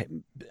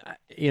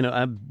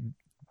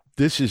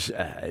 this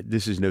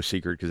is no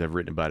secret because I've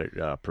written about it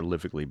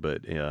prolifically,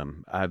 but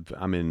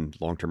I'm in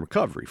long-term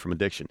recovery from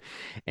addiction,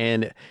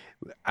 and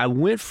I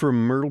went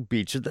from Myrtle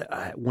Beach.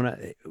 When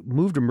I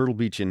moved to Myrtle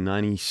Beach in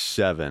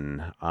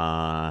 '97,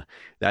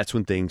 that's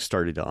when things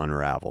started to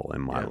unravel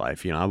in my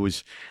life. I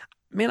was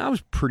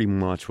pretty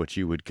much what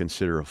you would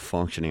consider a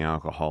functioning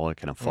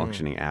alcoholic and a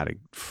functioning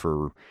addict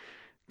for,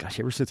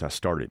 ever since I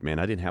started, man.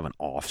 I didn't have an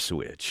off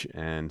switch.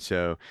 And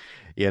so,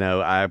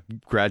 I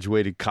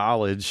graduated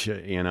college,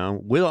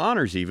 with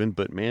honors even,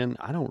 but man,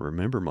 I don't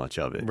remember much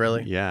of it.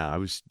 Really? Yeah, I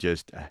was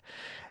just,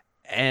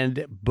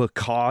 and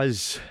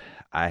because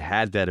I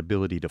had that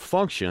ability to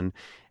function,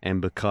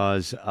 and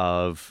because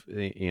of,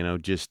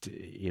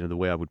 the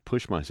way I would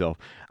push myself,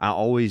 I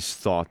always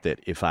thought that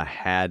if I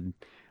had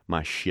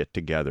my shit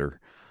together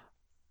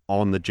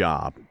on the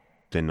job,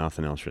 then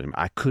nothing else really.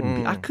 I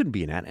couldn't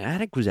be an addict. An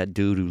addict was that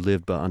dude who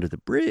lived under the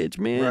bridge,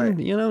 man.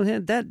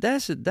 Right.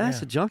 That's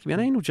a junkie, man.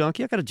 I ain't no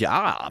junkie. I got a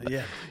job.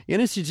 Yeah.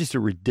 And it's just a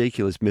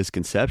ridiculous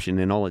misconception,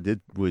 and all it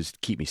did was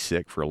keep me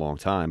sick for a long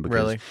time. Because,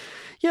 Really?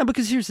 Yeah,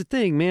 because here's the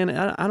thing, man.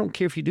 I don't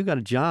care if you do got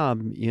a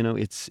job.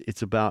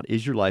 It's about,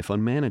 is your life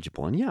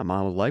unmanageable? And yeah,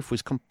 my life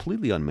was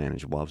completely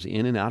unmanageable. I was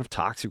in and out of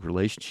toxic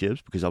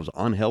relationships because I was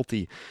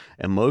unhealthy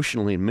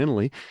emotionally and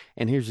mentally.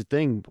 And here's the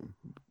thing,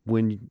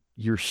 when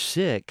you're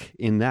sick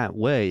in that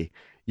way,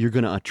 you're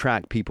going to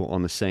attract people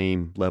on the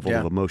same level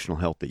of emotional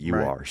health that you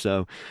are.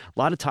 So a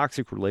lot of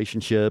toxic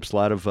relationships, a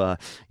lot of,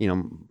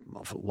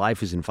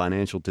 life is in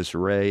financial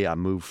disarray. I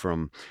moved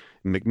from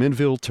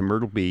McMinnville to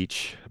Myrtle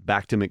Beach,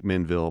 back to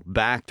McMinnville,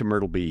 back to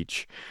Myrtle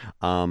Beach,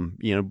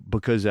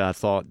 because I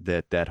thought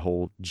that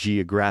whole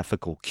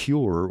geographical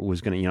cure was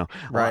going to,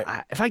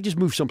 if I just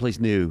move someplace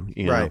new,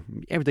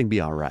 everything be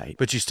all right.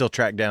 But you still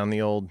track down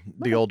the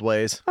old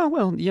ways. Oh,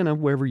 well,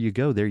 wherever you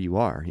go, there you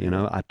are.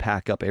 I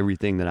pack up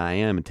everything that I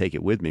am and take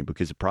it with me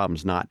because the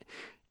problem's not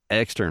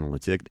external,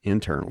 it's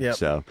internal. Yep.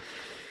 So,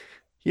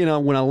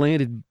 when I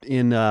landed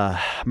in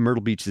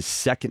Myrtle Beach the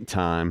second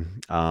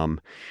time,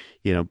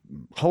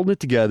 holding it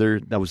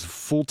together. That was a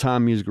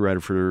full-time music writer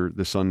for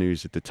the Sun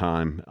News at the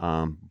time.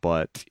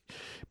 But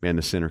man,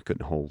 the center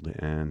couldn't hold,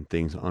 and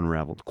things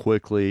unraveled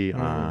quickly.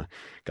 Got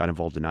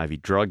involved in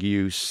IV drug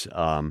use.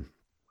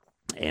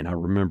 And I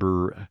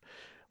remember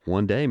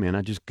one day, man,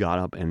 I just got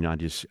up and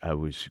I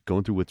was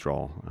going through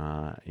withdrawal.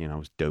 I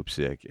was dope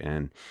sick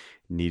and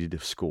needed to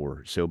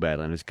score so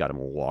badly. And I just got him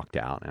and walked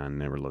out and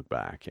never looked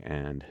back.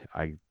 And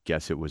I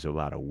guess it was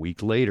about a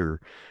week later,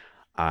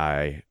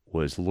 I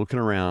was looking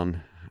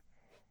around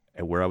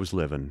at where I was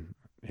living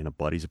in a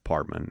buddy's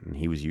apartment, and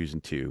he was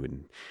using too,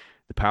 and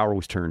the power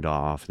was turned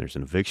off. There's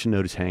an eviction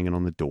notice hanging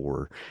on the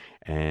door,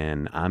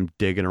 and I'm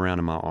digging around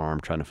in my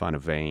arm trying to find a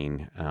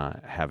vein,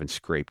 having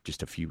scraped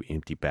just a few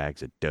empty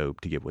bags of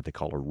dope to get what they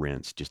call a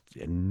rinse, just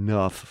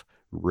enough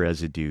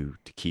residue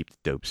to keep the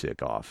dope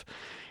sick off.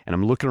 And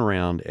I'm looking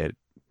around at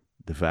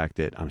the fact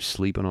that I'm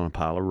sleeping on a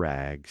pile of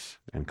rags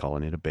and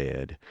calling it a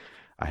bed.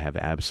 I have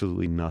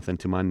absolutely nothing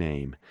to my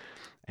name.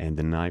 And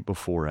the night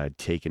before, I'd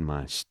taken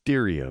my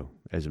stereo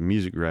as a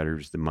music writer,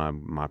 it was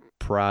my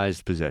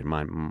prized possession,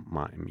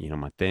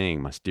 my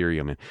thing, my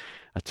stereo, man.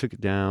 I took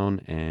it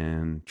down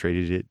and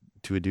traded it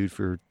to a dude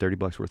for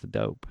 $30 worth of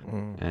dope.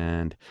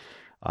 And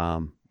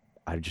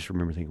I just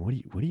remember thinking,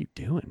 what are you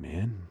doing,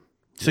 man?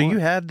 So you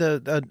had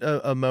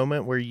a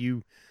moment where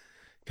you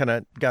kind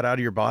of got out of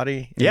your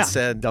body and Yeah.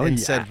 said,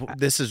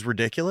 "This is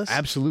ridiculous."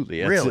 Absolutely.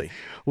 That's Really? it.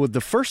 Well, the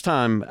first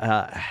time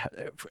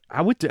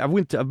I've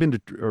been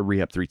to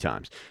rehab 3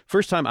 times.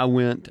 First time I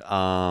went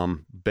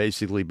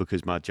basically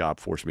because my job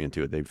forced me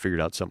into it. They figured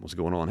out something was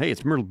going on. Hey,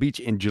 it's Myrtle Beach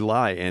in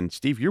July, and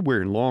Steve, you're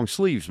wearing long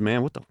sleeves,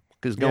 man. What the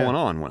fuck is going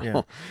on? Well,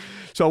 Yeah.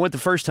 so I went the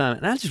first time,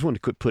 and I just wanted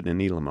to quit putting a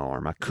needle in my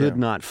arm. I could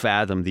not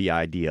fathom the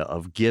idea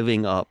of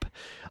giving up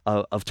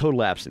of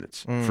total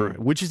abstinence,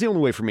 which is the only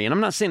way for me. And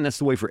I'm not saying that's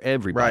the way for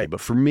everybody, Right. but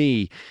for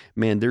me,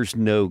 man, there's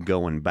no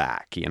going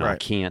back. You know, I Right.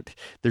 can't.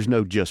 There's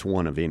no just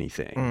one of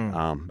anything.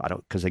 I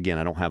don't, because again,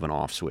 I don't have an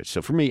off switch.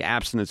 So for me,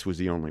 abstinence was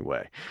the only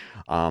way.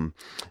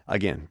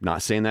 Again,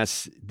 not saying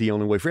that's the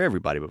only way for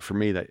everybody, but for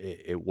me, that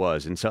it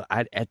was. And so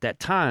at that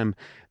time,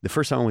 the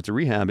first time I went to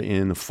rehab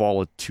in the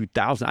fall of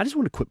 2000, I just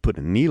wanted to quit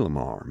putting a needle in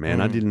my arm, man.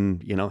 I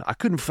didn't, I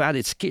couldn't fathom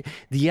it.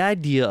 The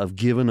idea of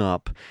giving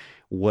up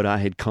what I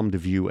had come to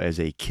view as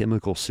a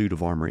chemical suit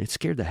of armor, it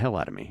scared the hell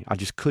out of me. I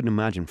just couldn't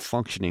imagine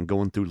functioning,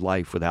 going through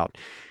life without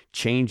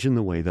changing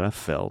the way that I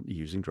felt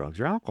using drugs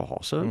or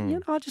alcohol. So,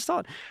 I just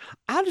thought,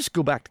 I'll just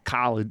go back to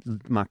college,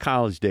 my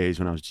college days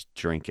when I was just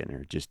drinking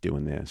or just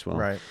doing this. Well,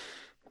 Right.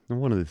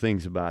 one of the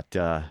things about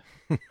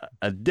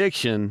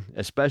addiction,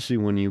 especially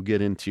when you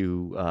get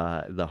into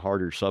the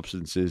harder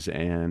substances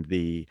and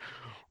the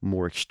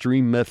more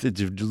extreme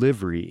methods of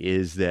delivery,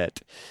 is that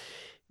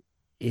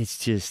it's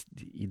just,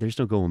 there's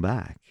no going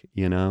back.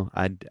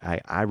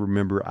 I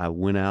remember I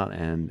went out,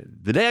 and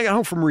the day I got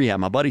home from rehab,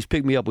 my buddies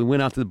picked me up. We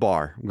went out to the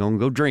bar. We're going to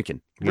go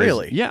drinking.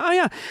 Really? Yeah. Oh,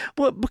 yeah.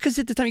 Well, because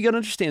at the time, you got to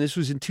understand, this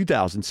was in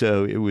 2000.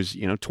 So it was,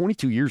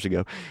 22 years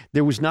ago.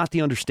 There was not the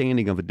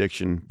understanding of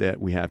addiction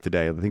that we have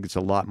today. I think it's a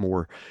lot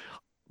more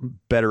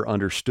better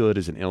understood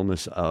as an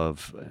illness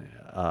of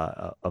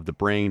the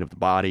brain, of the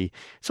body.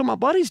 So my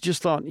buddies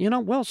just thought,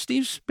 well,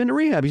 Steve's been to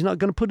rehab. He's not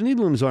going to put a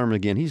needle in his arm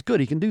again. He's good.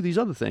 He can do these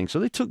other things. So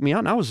they took me out,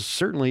 and I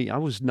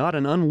was not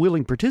an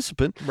unwilling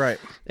participant. Right.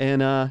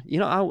 And,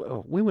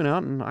 we went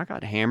out, and I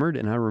got hammered,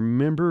 and I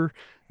remember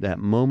that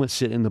moment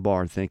sitting in the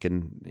bar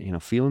thinking,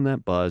 feeling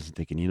that buzz, and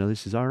thinking,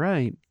 this is all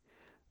right,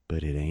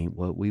 but it ain't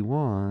what we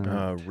want.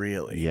 Oh,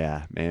 really?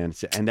 Yeah, man.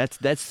 And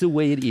that's the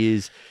way it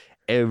is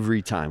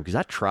every time, because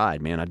I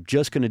tried, man. I'm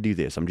just going to do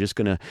this. I'm just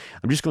going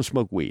to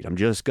smoke weed. I'm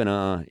just going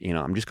to,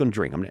 I'm just going to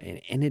drink.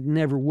 And it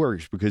never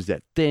works, because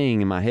that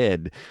thing in my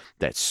head,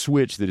 that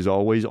switch that is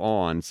always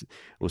on,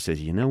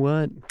 says, you know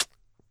what?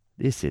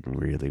 This isn't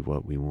really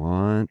what we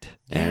want.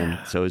 And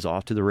so it's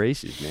off to the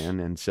races, man.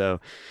 And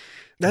so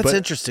That's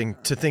interesting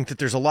to think that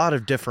there's a lot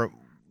of different,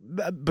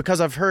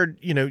 because I've heard,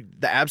 the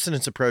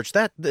abstinence approach,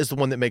 that is the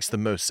one that makes the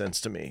most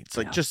sense to me. It's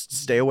like, just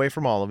stay away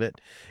from all of it.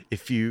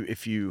 If you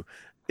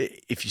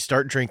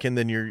start drinking,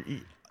 then your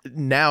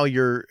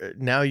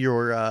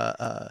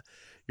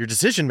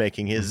decision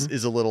making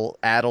is a little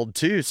addled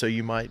too. So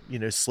you might,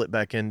 slip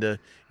back into,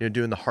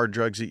 doing the hard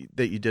drugs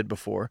that you did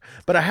before.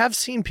 But I have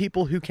seen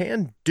people who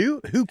can do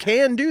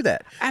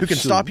that, who can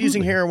stop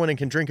using Absolutely. heroin and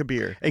can drink a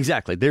beer.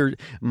 Exactly.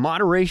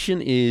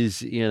 Moderation is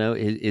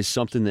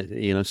something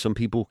that, some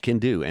people can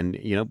do. And,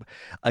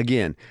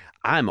 again,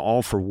 I'm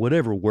all for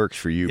whatever works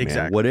for you, man.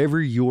 Exactly. Whatever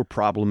your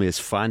problem is,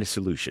 find a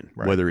solution.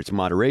 Right. Whether it's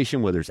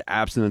moderation, whether it's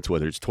abstinence,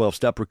 whether it's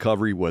 12-step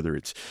recovery, whether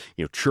it's,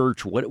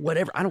 church,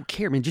 whatever. I don't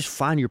care, man. Just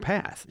find your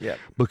path. Yeah.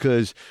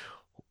 Because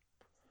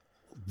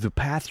the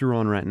path you're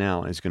on right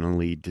now is going to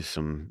lead to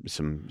some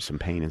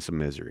pain and some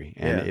misery,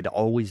 and it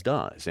always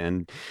does.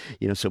 And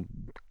so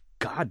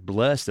God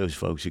bless those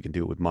folks who can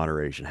do it with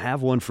moderation.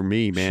 Have one for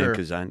me, man, Sure.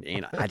 because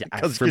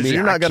Because for me,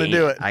 you're not going to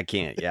do it. I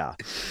can't. Yeah.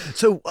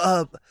 So,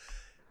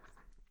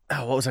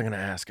 what was I going to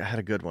ask? I had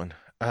a good one.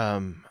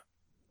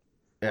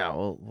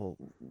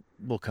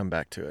 We'll come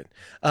back to it.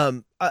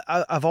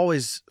 I've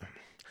always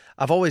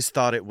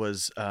thought it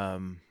was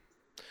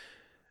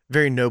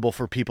very noble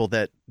for people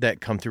that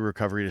come through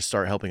recovery to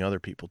start helping other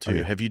people too.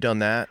 yeah. Have you done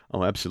that?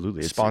 Oh,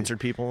 absolutely. Sponsored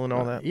people and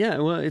all that? Yeah,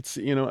 well, it's,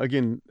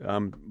 again,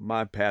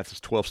 my path is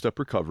 12-step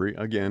recovery.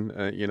 Again,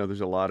 there's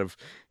a lot of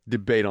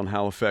debate on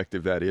how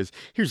effective that is.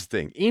 Here's the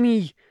thing.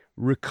 Any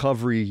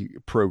recovery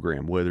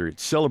program, whether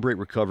it's Celebrate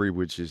Recovery,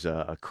 which is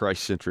a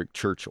Christ-centric,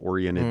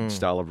 church-oriented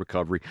style of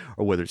recovery,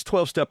 or whether it's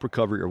 12-step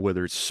recovery, or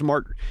whether it's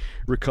Smart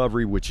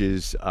Recovery, which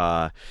is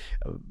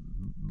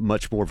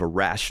much more of a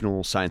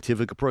rational,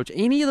 scientific approach,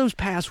 any of those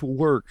paths will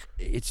work.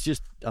 It's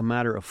just a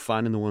matter of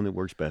finding the one that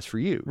works best for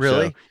you.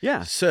 Really? So,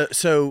 yeah.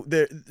 So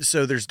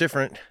there's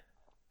different.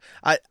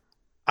 I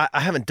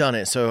haven't done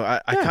it, so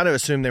I kind of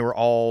assume they were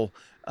all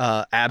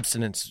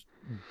abstinence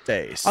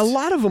based. A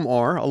lot of them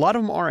are. A lot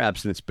of them are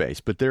abstinence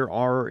based, but there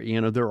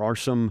are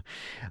some,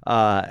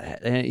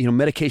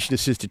 medication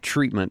assisted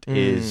treatment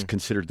is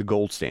considered the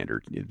gold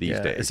standard these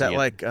days. Is that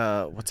like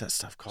what's that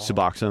stuff called?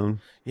 Suboxone,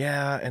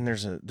 Yeah, and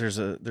there's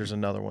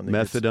another one.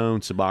 That methadone,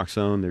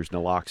 Suboxone. There's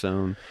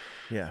naloxone.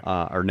 Yeah.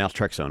 Or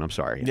naltrexone. I'm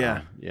sorry.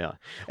 Yeah. Yeah.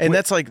 And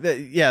that's like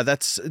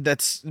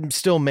that's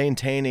still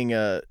maintaining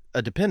a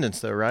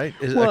dependence though, right?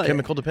 Is it Well, a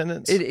chemical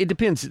dependence? It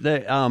depends.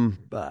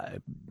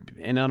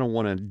 And I don't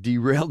want to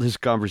derail this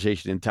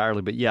conversation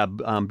entirely, but yeah,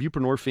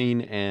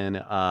 buprenorphine and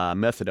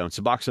methadone,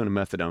 Suboxone and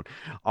methadone,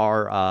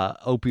 are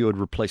opioid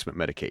replacement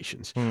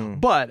medications.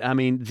 But I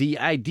mean, the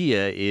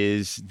idea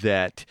is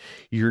that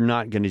you're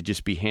not going to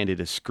just be handed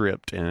a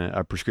script and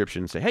a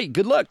prescription and say, "Hey,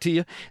 good luck to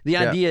you." The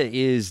idea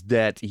is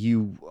that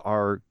you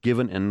are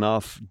given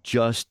enough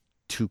just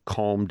to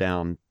calm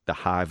down the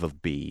hive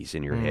of bees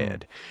in your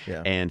head.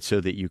 Yeah. And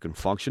so that you can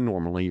function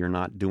normally. You're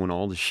not doing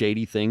all the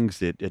shady things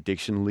that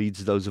addiction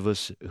leads those of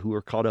us who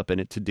are caught up in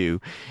it to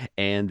do,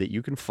 and that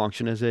you can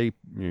function as a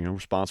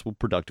responsible,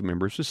 productive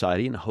member of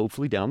society. And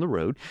hopefully down the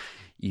road,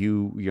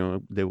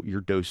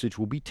 your dosage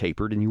will be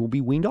tapered and you will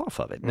be weaned off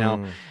of it.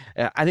 Now,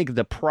 I think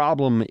the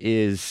problem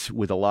is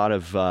with a lot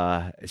of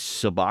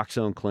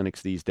Suboxone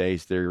clinics these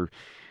days, there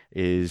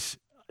is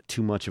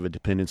too much of a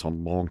dependence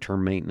on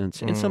long-term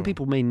maintenance, and some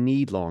people may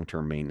need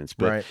long-term maintenance,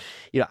 but Right.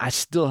 I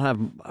still have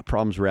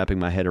problems wrapping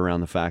my head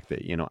around the fact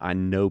that I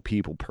know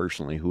people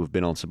personally who have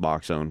been on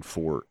Suboxone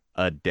for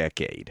a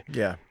decade.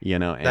 Yeah.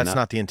 And That's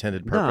not the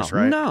intended purpose,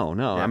 right? No.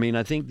 Yeah. I mean,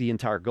 I think the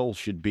entire goal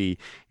should be,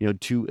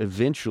 to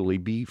eventually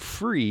be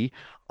free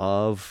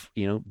of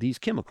these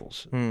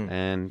chemicals.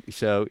 And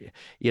so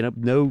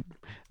no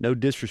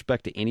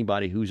disrespect to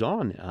anybody who's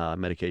on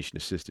medication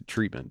assisted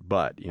treatment,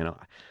 but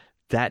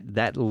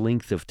that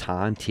length of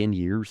time, 10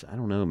 years, I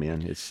don't know,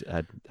 man. It's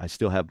I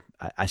still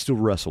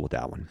wrestle with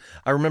that one.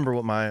 I remember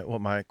what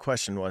my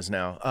question was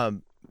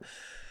now.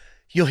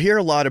 You'll hear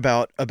a lot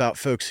about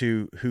folks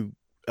who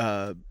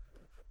are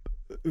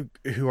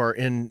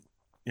in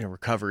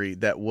recovery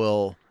that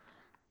will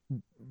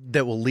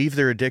leave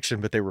their addiction,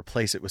 but they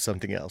replace it with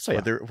something else,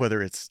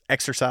 whether it's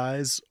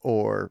exercise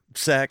or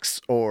sex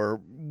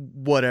or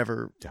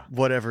whatever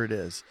it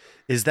is.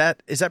 Is that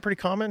pretty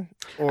common?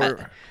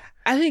 Or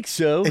I think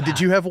so. and did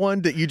you have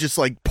one that you just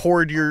like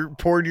poured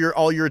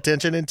all your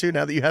attention into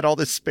now that you had all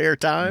this spare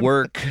time?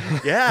 Work.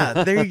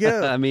 Yeah, there you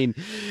go. I mean,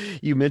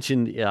 you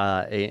mentioned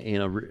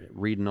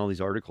reading all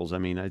these articles. I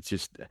mean, it's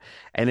just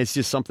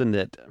something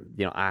that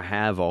I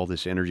have all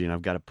this energy and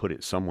I've got to put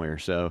it somewhere.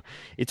 So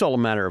it's all a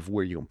matter of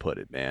where you can put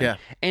it, man. Yeah.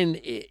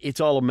 And it's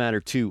all a matter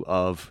too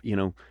of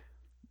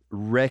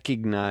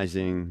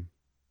recognizing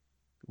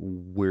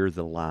where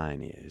the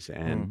line is,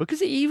 and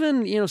because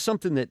even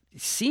something that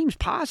seems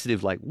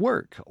positive like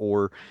work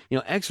or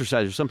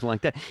exercise or something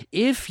like that,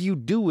 if you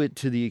do it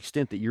to the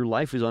extent that your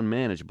life is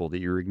unmanageable, that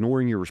you're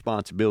ignoring your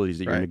responsibilities,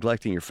 that you're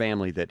neglecting your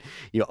family, that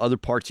other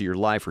parts of your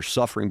life are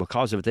suffering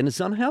because of it, then it's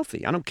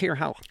unhealthy. I don't care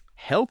how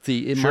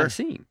healthy it might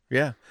seem.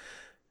 Yeah.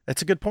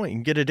 That's a good point. You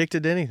can get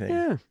addicted to anything.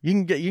 Yeah.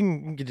 You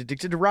can get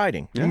addicted to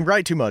writing. You can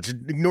write too much.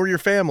 Ignore your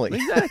family.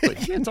 Exactly.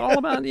 It's all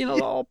about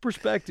all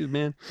perspective,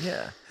 man.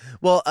 Yeah.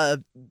 Well,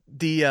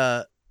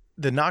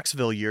 the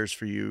Knoxville years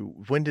for you.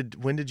 When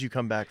did you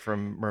come back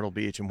from Myrtle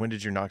Beach, and when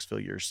did your Knoxville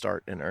years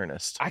start in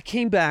earnest? I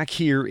came back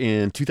here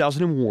in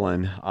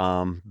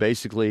 2001.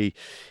 Basically,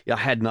 I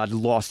had not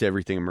lost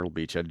everything in Myrtle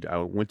Beach. I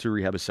went to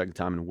rehab a second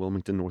time in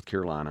Wilmington, North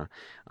Carolina.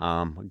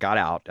 Got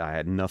out. I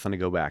had nothing to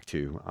go back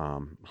to.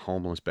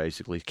 Homeless,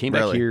 basically. Came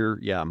back here.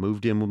 Yeah,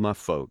 moved in with my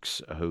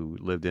folks who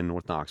lived in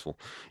North Knoxville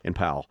in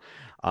Powell.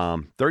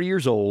 30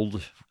 years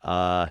old.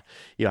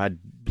 I'd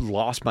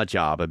lost my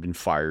job. I'd been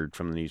fired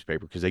from the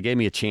newspaper because they gave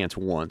me a chance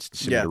once to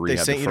send me to rehab.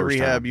 They sent you to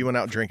rehab. You went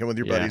out drinking with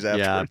your buddies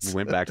afterwards. Yeah,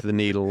 went back to the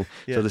needle.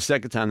 So the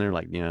second time they're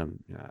like,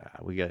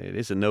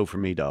 it's a no for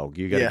me, dog.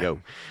 You got to go.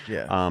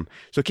 Yeah.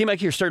 So I came back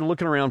here, started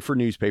looking around for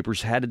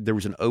newspapers. There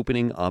was an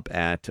opening up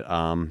at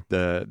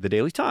the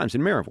Daily Times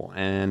in Maryville,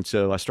 and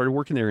so I started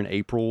working there in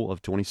April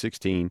of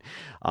 2016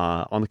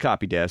 on the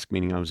copy desk,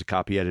 meaning I was a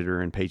copy editor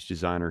and page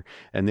designer.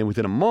 And then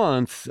within a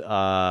month,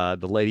 the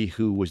lady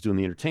who was doing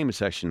the entertainment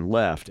section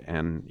left,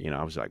 and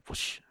I was like, well,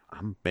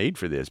 I'm made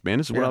for this, man.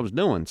 This is what I was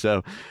doing.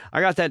 So I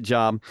got that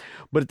job.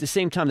 But at the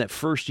same time, that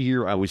first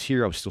year I was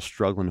here, I was still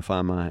struggling to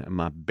find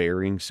my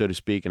bearings, so to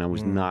speak. And I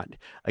was not,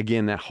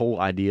 again, that whole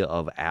idea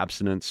of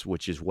abstinence,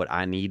 which is what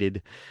I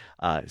needed,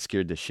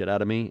 scared the shit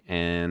out of me.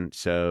 And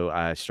so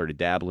I started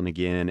dabbling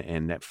again.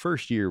 And that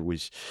first year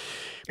was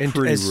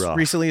pretty rough.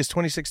 Recently as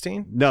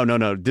 2016? No.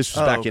 This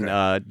was back in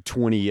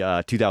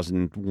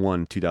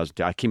 2001,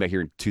 2002. I came back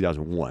here in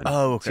 2001.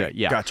 Oh, okay. So,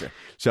 yeah. Gotcha.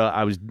 So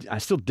I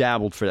still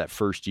dabbled for that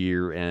first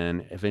year,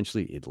 and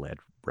eventually it led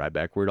right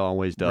back where it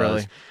always does.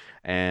 Really?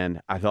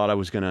 And I thought I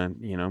was going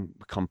to,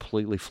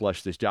 completely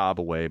flush this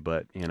job away,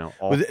 but,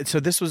 So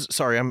this was,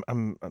 sorry,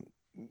 I'm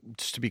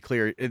just to be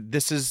clear,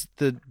 this is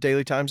the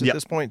Daily Times at Yep.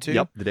 this point too?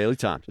 Yep, the Daily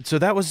Times. So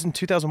that was in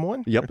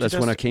 2001? Yep, that's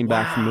when I came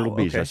back from Myrtle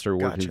Beach. Okay, I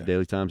started working gotcha. at the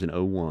Daily Times in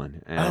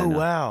 01. Oh, And,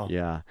 wow.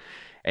 yeah.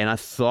 And I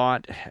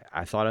thought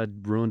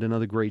I'd ruined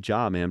another great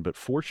job, man. But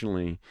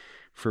fortunately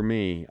for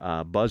me,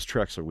 Buzz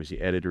Trexler was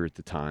the editor at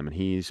the time, and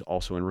he's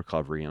also in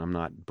recovery. And I'm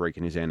not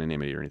breaking his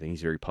anonymity or anything.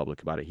 He's very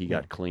public about it. He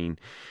got clean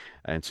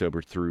and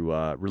sober through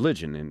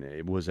religion, and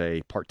it was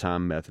a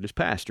part-time Methodist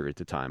pastor at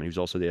the time. And he was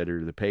also the editor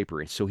of the paper.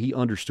 And so he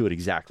understood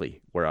exactly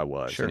where I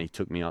was. Sure. And he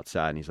took me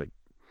outside, and he's like,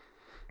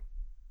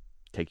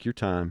 take your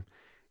time,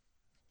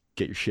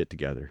 get your shit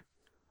together,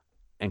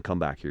 and come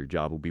back here. Your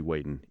job will be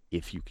waiting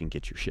if you can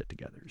get your shit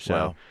together. So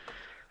Wow.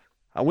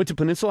 I went to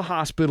Peninsula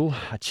Hospital.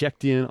 I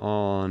checked in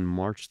on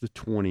March the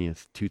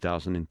 20th,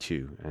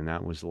 2002, and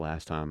that was the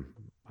last time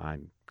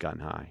I'd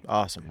gotten high.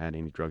 Awesome. Had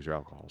any drugs or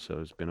alcohol. So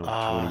it's been over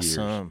 20 years.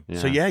 Awesome.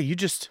 So yeah, you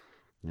just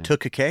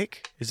took a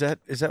cake? Is that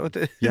what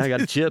the Yeah, I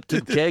got a chip,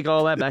 took a cake,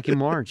 all that back in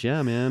March.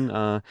 Yeah, man.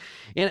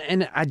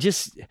 And I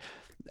just,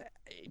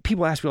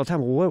 people ask me all the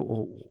time,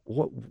 well,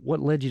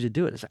 what led you to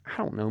do it? It's like, I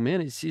don't know, man.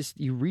 It's just,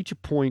 you reach a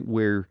point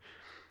where,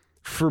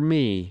 for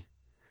me,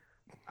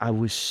 I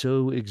was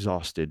so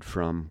exhausted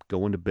from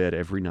going to bed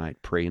every night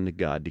praying to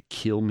God to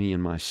kill me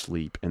in my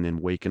sleep, and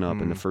then waking up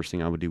and the first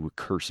thing I would do would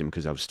curse him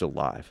because I was still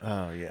alive.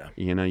 Oh yeah.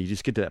 You know, you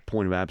just get to that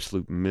point of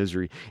absolute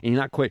misery, and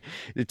you're not quite.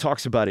 It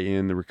talks about it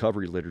in the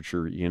recovery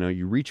literature. You know,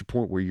 you reach a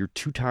point where you're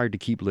too tired to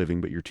keep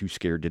living, but you're too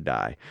scared to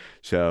die.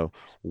 So,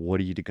 what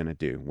are you going to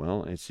do?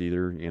 Well, it's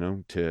either, you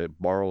know, to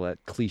borrow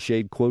that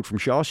cliched quote from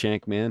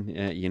Shawshank, man.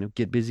 You know,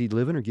 get busy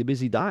living or get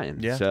busy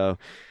dying. Yeah. So,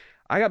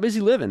 I got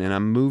busy living, and I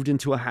moved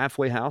into a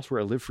halfway house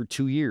where I lived for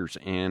 2 years,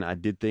 and I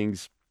did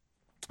things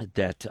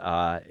that,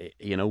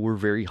 you know, were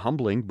very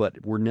humbling,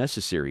 but were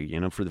necessary. You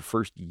know, for the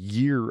first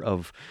year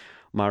of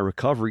my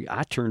recovery,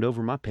 I turned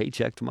over my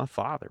paycheck to my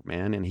father,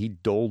 man, and he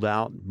doled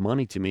out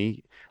money to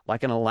me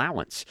like an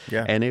allowance.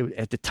 Yeah. And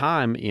at the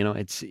time, you know,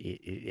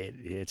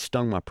 it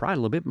stung my pride a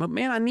little bit, but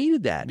man, I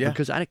needed that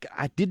because I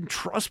didn't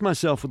trust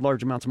myself with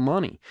large amounts of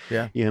money.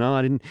 Yeah. You know,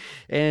 I didn't,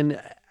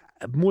 and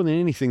more than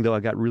anything, though, I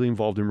got really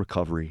involved in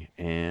recovery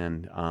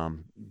and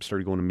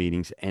started going to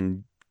meetings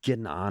and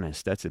getting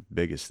honest. That's the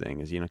biggest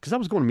thing, is, you know, because I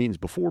was going to meetings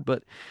before,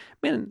 but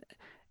man,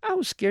 I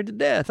was scared to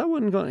death. I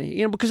wasn't going to,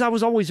 you know, because I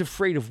was always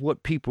afraid of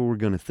what people were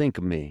going to think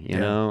of me, you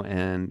know,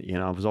 and, you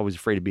know, I was always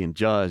afraid of being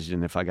judged.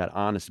 And if I got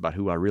honest about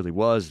who I really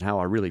was and how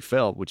I really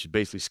felt, which is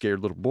basically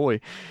scared little boy,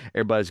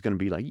 everybody's going to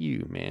be like,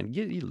 you, man,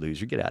 you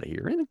loser, get out of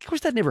here. And of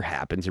course, that never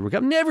happens in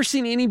recovery. I've never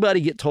seen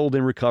anybody get told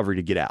in recovery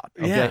to get out,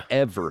 okay,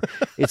 ever.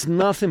 It's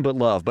nothing but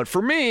love. But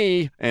for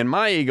me and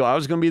my ego, I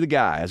was going to be the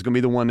guy. I was going to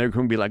be the one there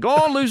going to be like,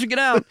 oh, loser, get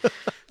out.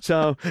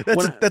 So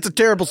that's a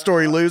terrible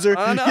story, loser.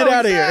 I know, Get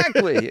out of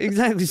here.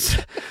 Exactly.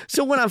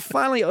 So when I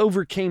finally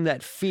overcame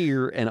that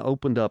fear and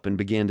opened up and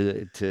began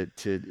to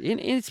and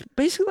it's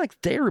basically like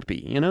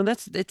therapy, you know,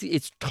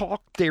 it's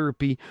talk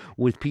therapy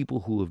with people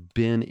who have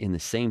been in the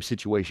same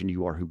situation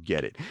you are, who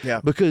get it.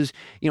 Yeah. Because,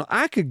 you know,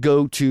 I could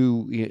go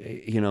to,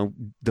 you know,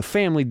 the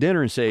family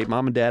dinner and say,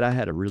 Mom and Dad, I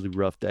had a really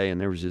rough day,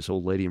 and there was this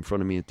old lady in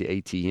front of me at the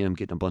ATM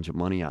getting a bunch of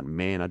money out, and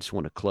man, I just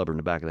want to club her in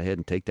the back of the head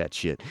and take that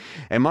shit.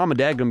 And Mom and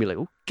Dad going to be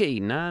like, okay,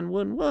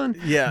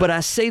 911. Yeah. But I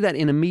say that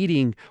in a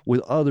meeting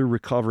with other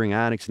recovering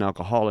addicts and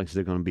alcoholics,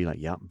 they're going to be like,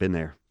 yeah, been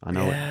there. I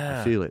know it.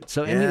 I feel it.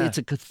 So, I mean, it's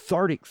a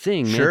cathartic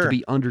thing, man, Sure. to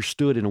be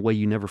understood in a way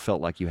you never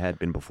felt like you had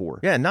been before.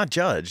 Yeah, not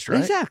judged, right?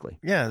 Exactly.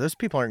 Yeah, those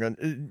people aren't going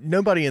to,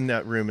 nobody in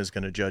that room is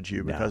going to judge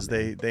you because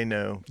they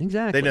know.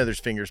 Exactly. They know there's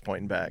fingers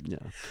pointing back.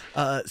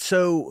 Yeah.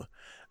 So,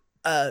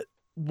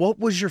 what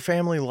was your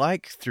family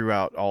like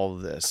throughout all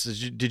of this?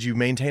 Did you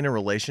maintain a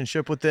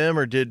relationship with them,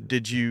 or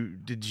did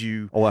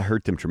you? Oh, I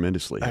hurt them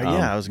tremendously.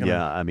 Yeah, I was gonna.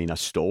 Yeah, I mean, I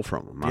stole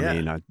from them. Yeah. I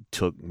mean, I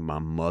took my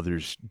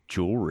mother's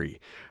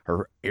jewelry,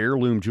 her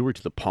heirloom jewelry,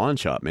 to the pawn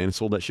shop, man, and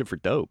sold that shit for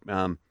dope.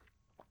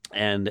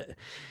 And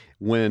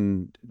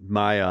when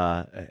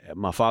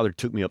my father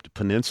took me up to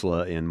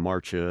Peninsula in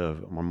March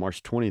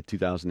 20th,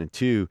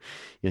 2002, you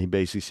know, he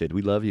basically said,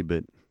 "We love you,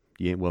 but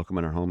you ain't welcome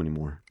in our home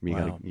anymore. You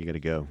gotta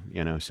go."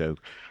 You know, so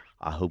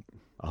I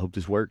hope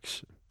this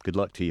works. Good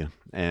luck to you.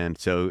 And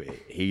so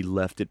he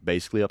left it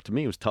basically up to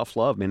me. It was tough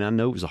love, man. I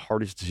know it was the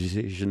hardest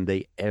decision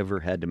they ever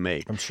had to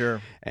make. I'm sure.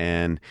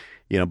 And,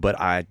 you know, but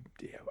I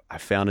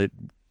found it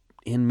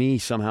in me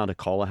somehow to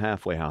call a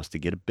halfway house, to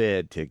get a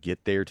bed, to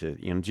get there, to,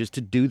 you know, just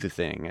to do the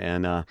thing.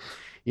 And,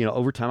 you know,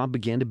 over time I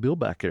began to build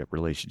back a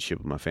relationship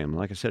with my family.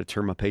 Like I said, I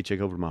turned my paycheck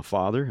over to my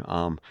father.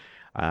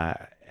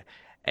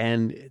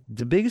 And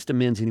the biggest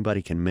amends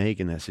anybody can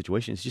make in that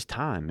situation is just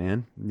time,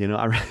 man. You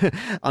know,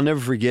 I'll never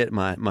forget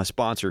my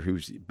sponsor,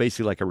 who's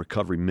basically like a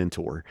recovery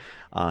mentor,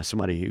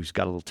 somebody who's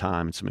got a little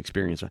time and some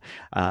experience.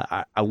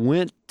 I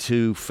went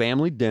to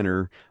family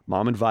dinner.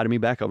 Mom invited me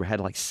back over. Had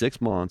like 6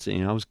 months,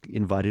 and I was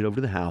invited over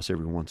to the house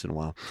every once in a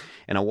while.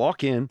 And I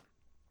walk in,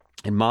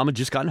 and Mom had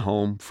just gotten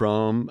home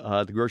from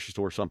the grocery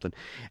store or something,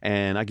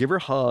 and I give her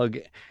a hug,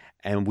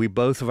 and we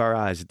both of our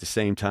eyes at the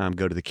same time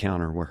go to the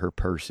counter where her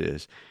purse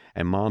is.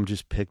 And Mom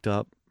just picked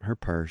up her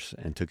purse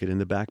and took it in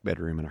the back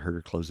bedroom, and I heard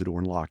her close the door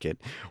and lock it.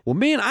 Well,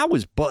 man, I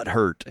was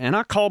butthurt, and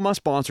I called my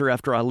sponsor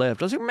after I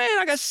left. I was like, man,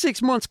 I got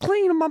 6 months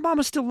clean, and my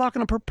mama's still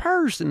locking up her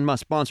purse. And my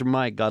sponsor,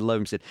 Mike, God love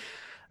him, said,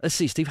 let's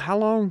see, Steve, how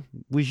long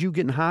was you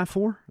getting high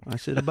for? I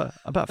said,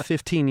 about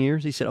 15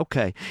 years. He said,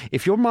 okay,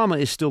 if your mama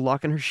is still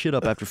locking her shit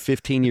up after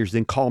 15 years,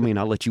 then call me and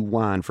I'll let you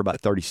whine for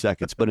about 30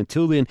 seconds. But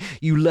until then,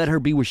 you let her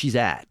be where she's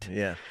at.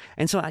 Yeah.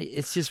 And so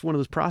it's just one of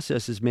those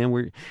processes, man,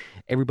 where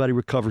everybody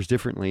recovers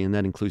differently, and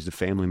that includes the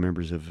family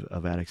members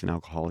of addicts and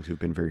alcoholics who've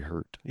been very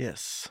hurt.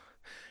 Yes.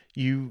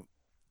 You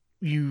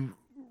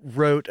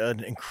wrote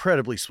an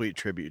incredibly sweet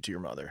tribute to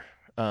your mother.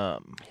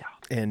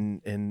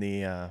 In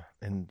the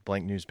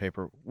Blank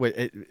newspaper.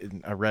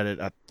 I read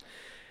it.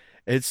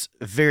 It's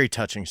a very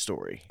touching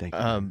story. Thank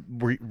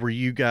you. Were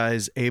you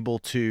guys able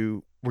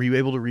to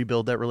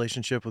rebuild that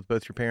relationship with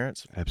both your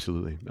parents?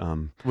 Absolutely.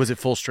 Was it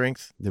full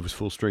strength? It was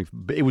full strength.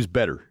 But it was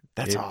better.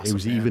 That's awesome. It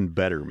was man. even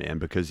better, man,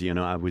 because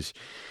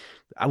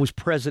I was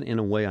present in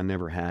a way I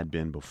never had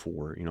been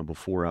before.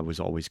 Before I was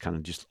always kind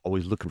of just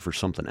always looking for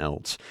something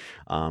else.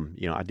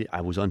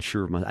 I was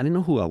unsure of I didn't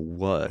know who I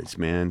was,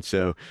 man.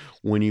 So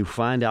when you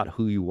find out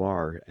who you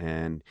are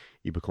and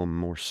you become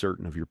more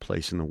certain of your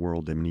place in the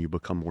world, then you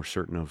become more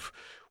certain of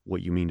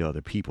what you mean to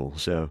other people.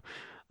 So,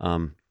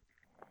 the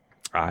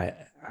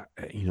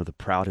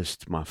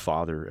proudest my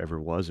father ever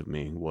was of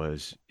me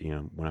was,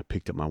 when I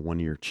picked up my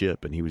 1-year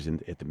chip and he was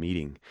at the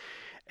meeting.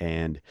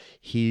 And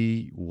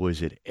he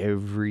was at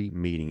every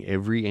meeting,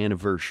 every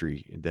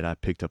anniversary that I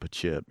picked up a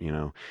chip,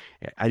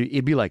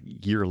 It'd be like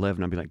year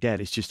 11. I'd be like, Dad,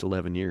 it's just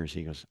 11 years.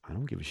 He goes, I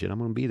don't give a shit. I'm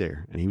going to be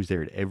there. And he was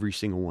there at every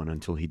single one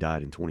until he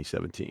died in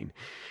 2017.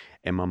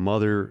 And my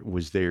mother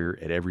was there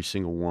at every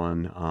single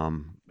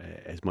one,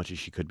 as much as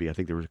she could be. I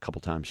think there was a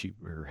couple times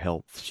her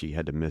health, she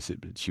had to miss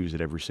it, but she was at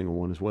every single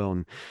one as well.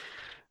 And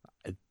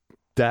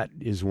that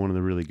is one of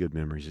the really good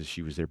memories, is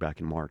she was there back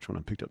in March when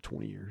I picked up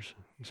 20 years.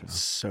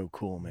 So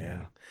cool, man.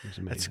 Yeah, it was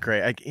amazing. That's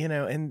great.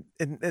 And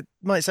it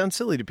might sound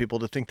silly to people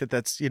to think that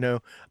that's,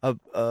 to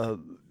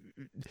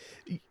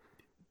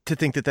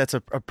think that that's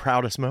a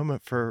proudest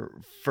moment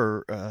for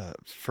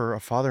a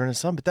father and a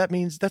son, but that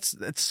means that's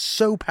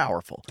so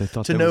powerful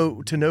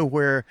to know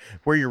where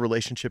your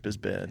relationship has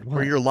been,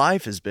 where your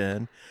life has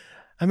been.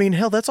 I mean,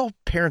 hell, that's all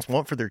parents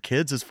want for their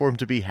kids, is for them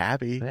to be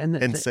happy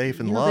and safe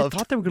and loved. They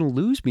thought they were going to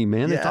lose me,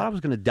 man. Yeah. They thought I was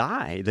going to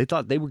die. They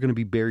thought they were going to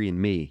be burying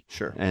me.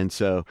 Sure. And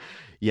so,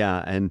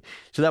 yeah. And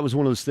so that was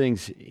one of those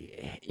things,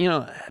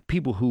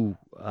 people who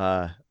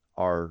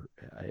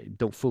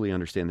don't fully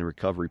understand the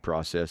recovery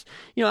process.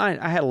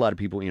 I had a lot of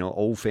people,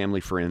 old family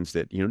friends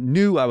that,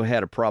 knew I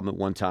had a problem at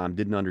one time,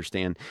 didn't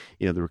understand,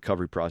 the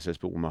recovery process.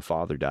 But when my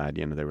father died,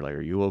 they were like,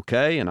 are you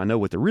okay? And I know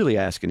what they're really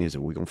asking is,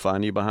 are we going to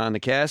find you behind the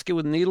casket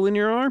with a needle in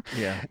your arm?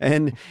 Yeah.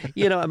 And,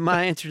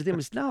 my answer to them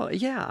is, no,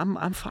 yeah,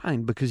 I'm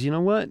fine. Because you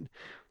know what?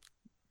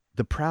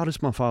 The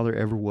proudest my father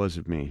ever was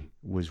of me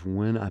was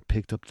when I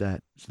picked up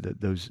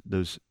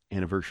those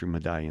anniversary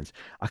medallions.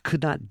 I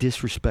could not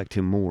disrespect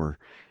him more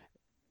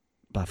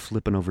by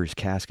flipping over his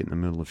casket in the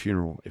middle of the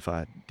funeral if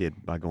I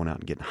did by going out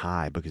and getting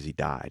high because he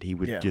died. He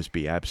would just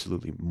be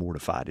absolutely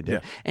mortified to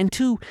death. Yeah. And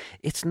two,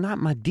 it's not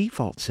my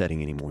default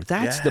setting anymore.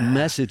 That's the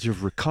message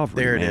of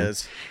recovery. There man. it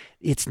is.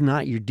 It's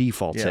not your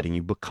default setting.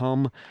 You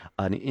become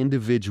an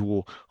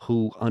individual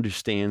who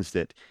understands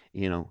that,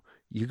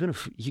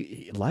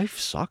 life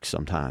sucks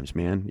sometimes,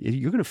 man.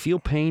 You're going to feel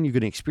pain. You're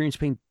going to experience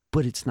pain.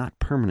 But it's not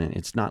permanent.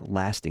 It's not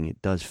lasting.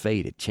 It does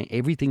fade.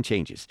 Everything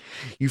changes.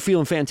 You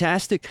feeling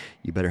fantastic?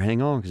 You better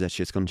hang on, because that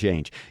shit's going to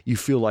change. You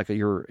feel like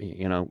you're,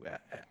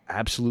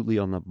 absolutely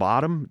on the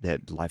bottom,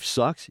 that life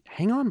sucks?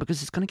 Hang on,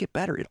 because it's going to get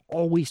better. It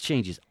always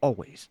changes.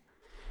 Always.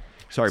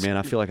 Sorry, man.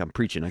 I feel like I'm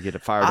preaching. I get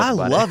fired up. I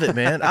love it,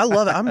 man. I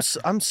love it.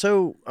 I'm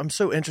so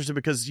interested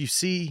because you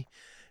see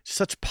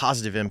such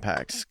positive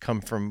impacts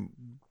come from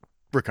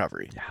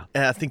recovery. Yeah.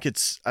 And I think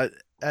it's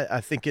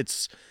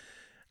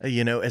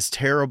as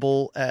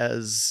terrible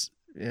as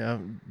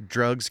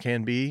drugs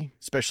can be,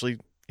 especially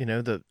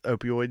the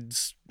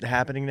opioids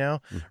happening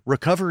now.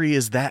 Recovery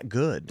is that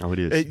good. Oh, it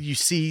is. You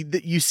see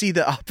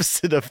the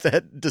opposite of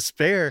that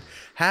despair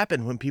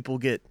happen when people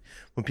get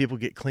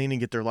clean and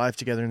get their life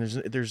together. And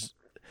there's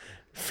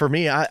for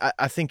me,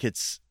 I think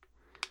it's,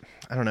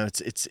 I don't know,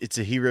 it's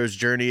a hero's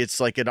journey. It's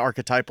like an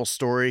archetypal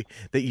story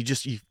that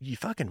you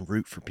fucking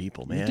root for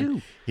people,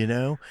 man. You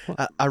do.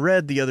 I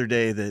read the other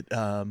day that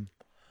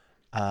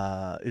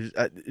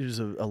it was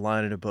a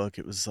line in a book.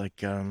 It was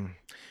like,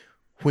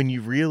 when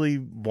you really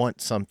want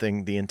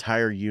something, the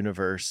entire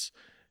universe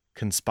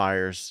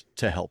conspires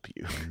to help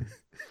you.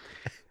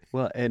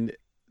 Well, and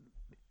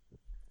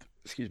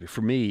excuse me,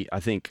 for me,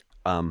 I think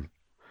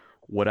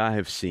what I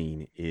have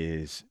seen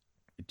is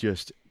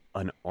just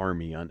an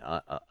army, a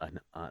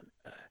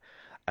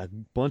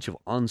bunch of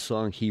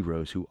unsung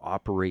heroes who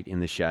operate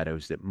in the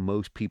shadows that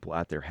most people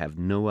out there have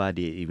no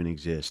idea even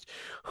exist,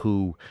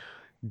 who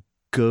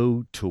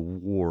go to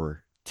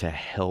war to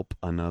help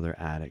another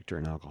addict or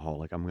an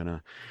alcoholic.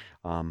 I'm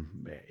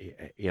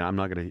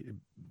not gonna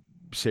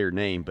say her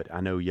name, but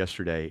I know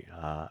yesterday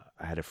I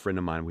had a friend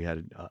of mine. We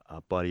had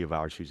a buddy of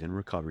ours who's in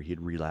recovery. He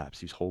had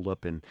relapsed. He's holed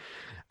up in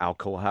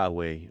Alcoa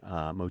Highway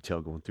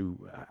motel going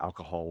through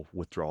alcohol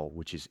withdrawal,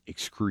 which is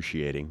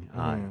excruciating.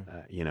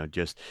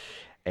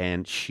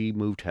 And she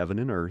moved heaven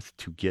and earth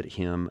to get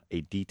him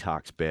a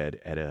detox bed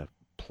at a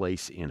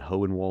place in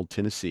Hohenwald,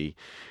 Tennessee,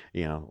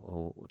 a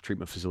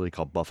treatment facility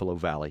called Buffalo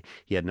Valley.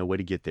 He had no way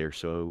to get there.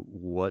 So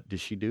what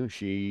does she do?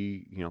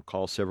 She,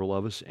 calls several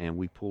of us, and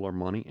we pool our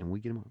money and we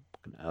get him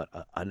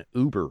an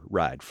Uber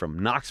ride from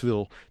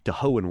Knoxville to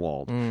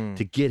Hohenwald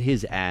to get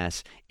his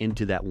ass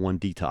into that one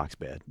detox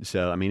bed.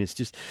 So, I mean, it's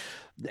just,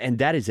 and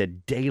that is a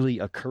daily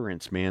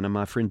occurrence, man. And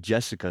my friend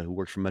Jessica, who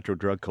works for Metro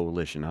Drug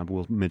Coalition, I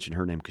will mention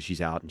her name because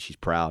she's out and she's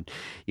proud.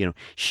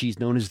 She's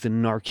known as the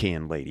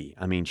Narcan lady.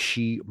 I mean,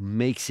 she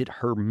makes it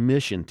her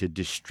mission to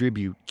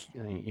distribute,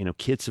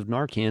 kits of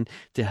Narcan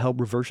to help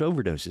reverse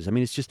overdoses. I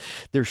mean, it's just,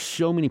 there's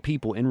so many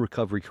people in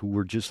recovery who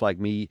were just like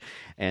me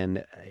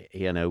and,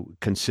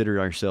 consider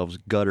ourselves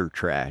gutter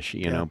trash,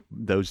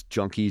 those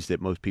junkies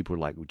that most people are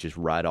like, just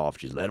write off,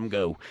 just let them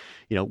go.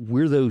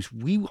 We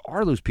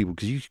are those people,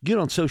 because you get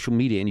on social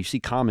media and you see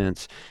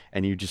comments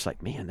and you're just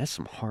like, man, that's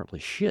some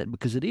heartless shit,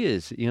 because it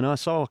is. I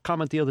saw a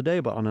comment the other day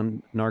on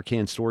a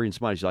Narcan story, and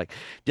somebody's like,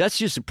 that's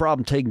just a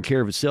problem taking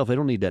care of itself. They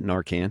don't need that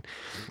Narcan.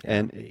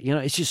 And,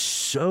 it's just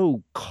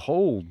so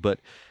cold. But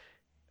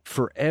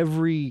for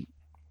every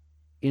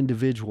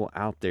individual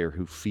out there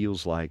who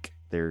feels like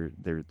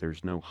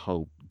there's no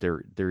hope,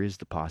 there is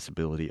the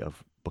possibility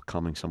of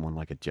becoming someone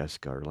like a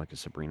Jessica or like a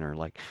Sabrina or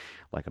like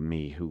a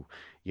me who,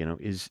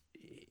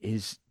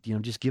 is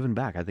just giving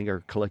back. I think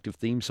our collective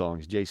theme song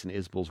is Jason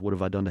Isbell's "What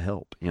Have I Done to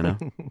Help?"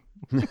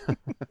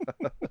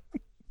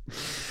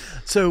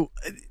 So,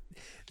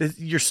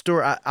 your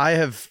story, I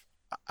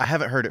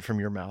haven't heard it from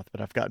your mouth, but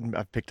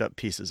I've picked up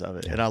pieces of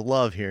it, and I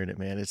love hearing it,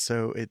 man.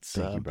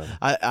 Thank you, brother.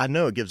 I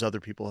know it gives other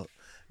people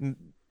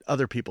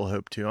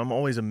hope too. I'm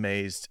always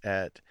amazed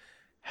at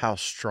how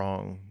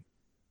strong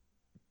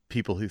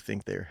people who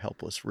think they're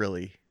helpless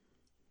really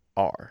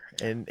are,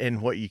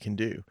 and what you can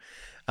do.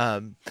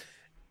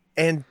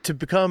 And to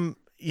become,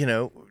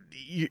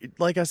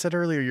 like I said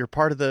earlier, you're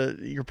part of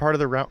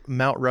the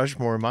Mount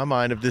Rushmore in my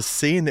mind of this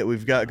scene that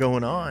we've got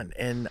going on.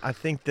 And I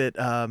think that,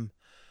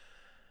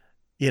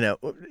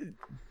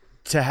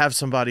 to have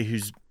somebody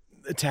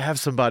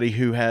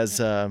who has,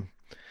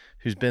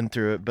 who's been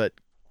through it, but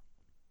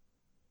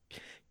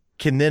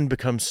can then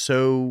become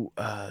so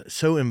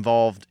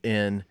involved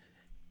in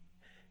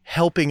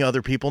helping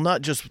other people,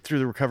 not just through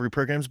the recovery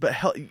programs, but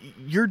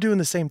you're doing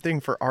the same thing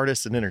for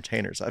artists and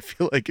entertainers. I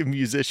feel like, and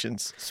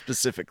musicians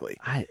specifically.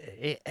 I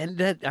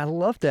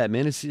love that,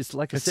 man. It's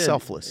like I said,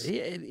 selfless.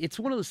 It's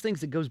one of those things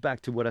that goes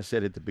back to what I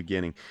said at the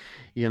beginning.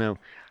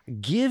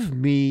 Give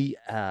me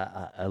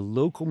a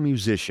local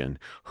musician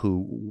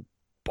who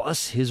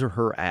busts his or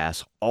her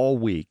ass all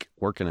week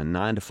working a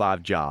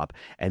 9-to-5 job,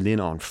 and then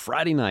on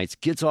Friday nights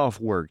gets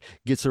off work,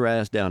 gets their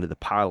ass down to the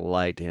Pile of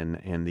Light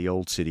in the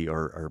Old City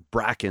or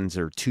Bracken's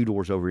or Two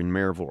Doors over in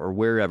Maryville or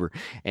wherever,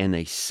 and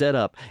they set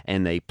up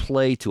and they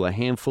play to a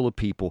handful of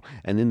people,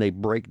 and then they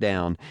break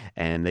down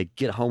and they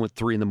get home at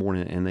 3 a.m.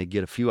 and they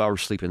get a few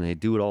hours sleep, and they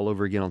do it all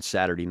over again on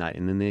Saturday night,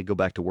 and then they go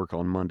back to work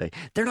on Monday.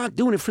 They're not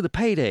doing it for the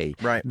payday.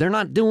 Right. They're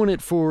not doing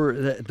it for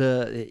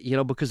the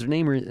because their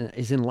name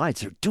is in lights.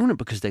 They're doing it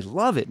because they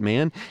love it,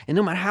 man. And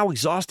no matter how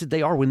exhausted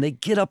they are, when they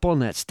get up on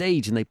that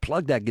stage and they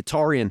plug that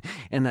guitar in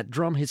and that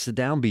drum hits the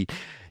downbeat,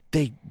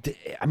 they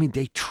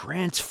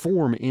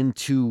transform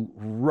into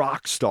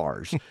rock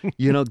stars.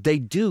 They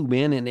do,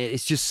 man. And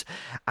it's just,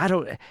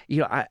 I'm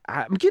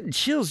getting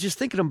chills just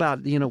thinking about,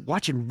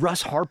 watching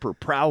Russ Harper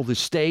prowl the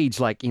stage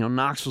like,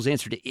 Knoxville's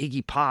answer to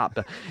Iggy Pop,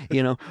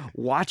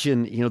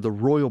 watching, the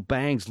Royal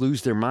Bangs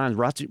lose their minds,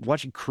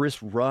 watching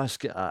Chris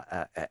Rusk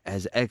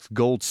as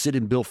ex-Gold sit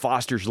in Bill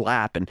Foster's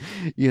lap, and,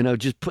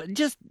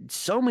 just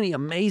so many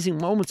amazing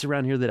moments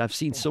around here that I've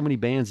seen so many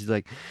bands. It's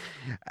like,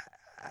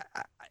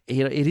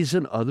 it is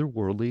an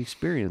otherworldly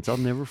experience. I'll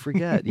never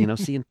forget,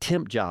 seeing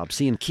Temp Job,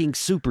 seeing King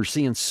Super,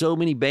 seeing so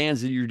many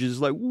bands that you're just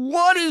like,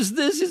 what is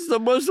this? It's the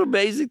most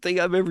amazing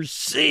thing I've ever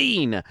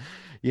seen.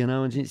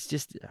 And it's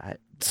just,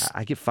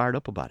 I get fired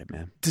up about it,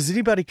 man. Does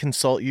anybody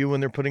consult you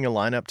when they're putting a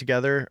lineup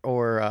together?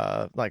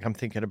 Or like I'm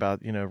thinking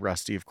about,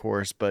 Rusty, of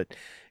course, but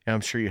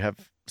I'm sure you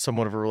have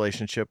somewhat of a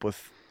relationship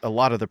with a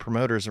lot of the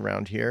promoters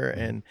around here.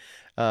 And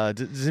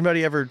does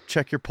anybody ever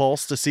check your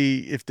pulse to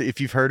see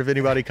if you've heard of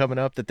anybody coming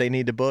up that they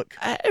need to book?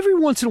 Every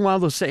once in a while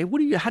they'll say,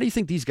 how do you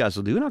think these guys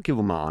will do? And I'll give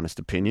them my honest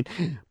opinion.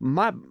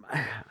 But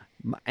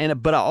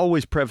I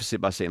always preface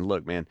it by saying,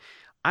 look, man,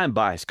 I'm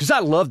biased because I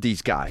love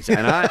these guys,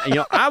 and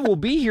I will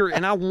be here,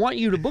 and I want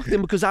you to book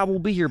them because I will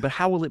be here. But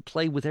how will it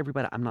play with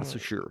everybody? I'm not so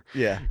sure.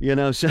 Yeah,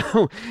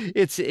 So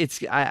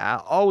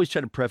I always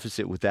try to preface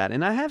it with that,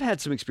 and I have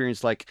had some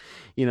experience, like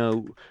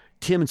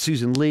Tim and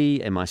Susan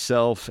Lee and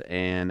myself,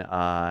 and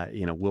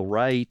Will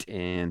Wright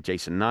and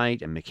Jason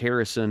Knight and Mick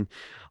Harrison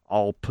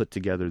all put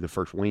together the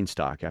first Wayne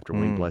stock after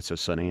Wayne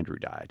Bledsoe's son Andrew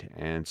died,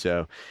 and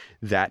so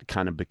that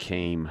kind of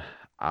became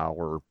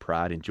our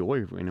pride and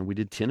joy. We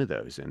did 10 of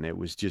those, and it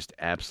was just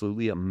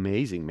absolutely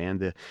amazing,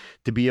 man,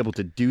 to be able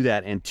to do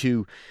that and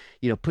to,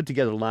 put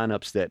together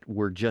lineups that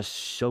were just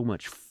so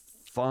much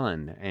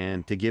fun,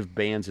 and to give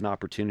bands an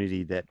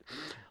opportunity that,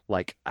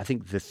 like, I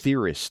think The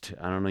Theorist,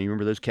 I don't know, you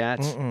remember those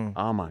cats? Mm-mm.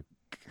 Oh my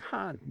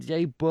God,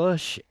 Jay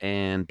Bush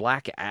and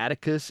Black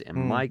Atticus and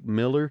Mike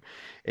Miller.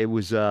 It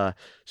was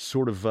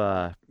sort of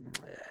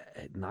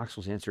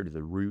Knoxville's answer to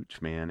the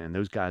Roots, man. And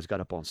those guys got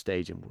up on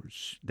stage and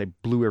they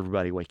blew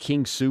everybody away.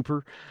 King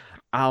Super,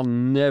 I'll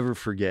never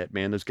forget,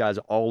 man. Those guys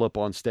all up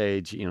on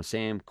stage,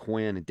 Sam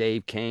Quinn and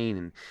Dave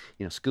Kane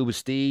and, Scuba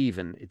Steve,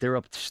 and they're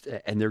up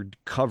and they're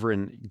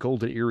covering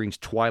Golden Earrings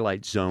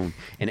Twilight Zone,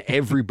 and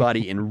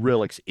everybody in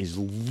Relics is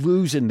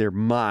losing their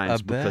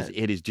minds because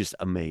it is just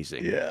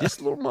amazing. Yeah.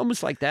 Just little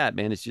moments like that,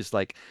 man. It's just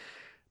like,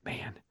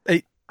 man,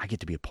 I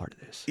get to be a part of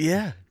this.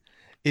 Yeah.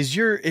 Is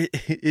your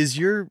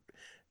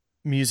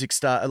music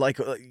style, like,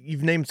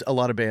 you've named a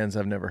lot of bands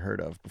I've never heard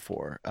of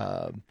before,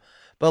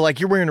 but like,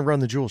 you're wearing a Run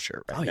the Jewel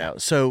shirt right now.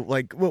 So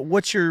like,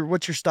 what's your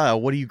style?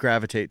 What do you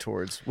gravitate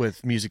towards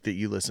with music that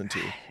you listen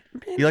to?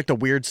 You like the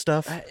weird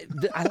stuff?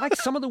 I like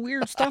some of the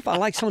weird stuff. I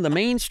like some of the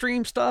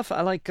mainstream stuff.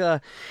 I like,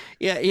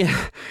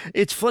 yeah.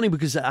 It's funny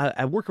because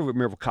I work over at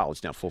Maryville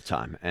College now full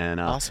time,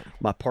 and Awesome.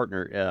 My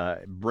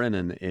partner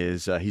Brennan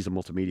is he's a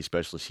multimedia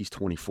specialist. He's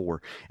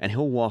 24, and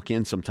he'll walk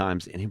in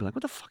sometimes, and he'll be like,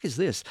 "What the fuck is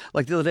this?"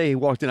 Like the other day, he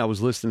walked in. I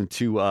was listening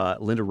to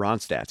Linda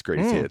Ronstadt's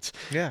Greatest Hits.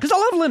 Yeah. Because I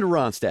love Linda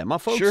Ronstadt. My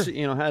folks, Sure.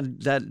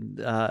 had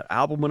that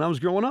album when I was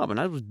growing up,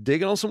 and I was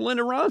digging on some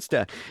Linda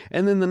Ronstadt.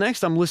 And then the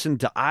next, I'm listening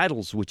to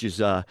Idols, which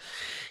is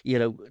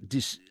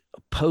this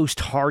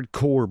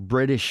post-hardcore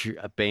British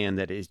band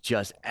that is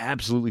just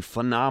absolutely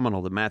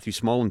phenomenal that Matthew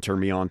Smolin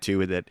turned me on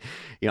to, that,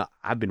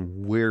 I've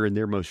been wearing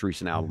their most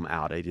recent album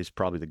out. It is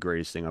probably the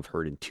greatest thing I've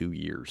heard in 2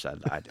 years.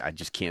 I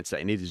just can't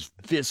say. And it is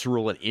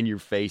visceral and in your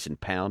face and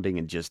pounding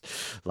and just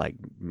like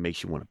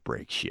makes you want to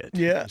break shit.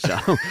 Yeah. So,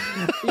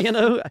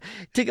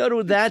 to go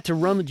to that, to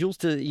Run the Jewels,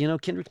 to,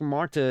 Kendrick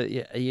Lamar,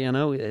 to,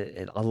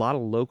 a lot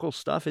of local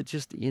stuff.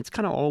 It's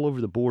kind of all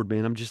over the board,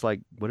 man. I'm just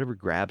like, whatever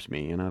grabs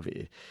me,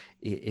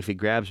 if it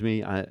grabs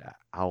me,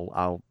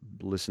 I'll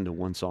listen to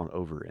one song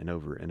over and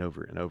over and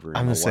over and over.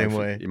 I'm the same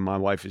way. My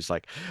wife is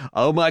like,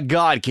 "Oh my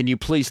God, can you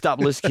please stop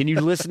listening? Can you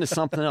listen to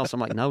something else?" I'm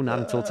like, "No, not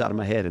until it's out of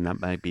my head," and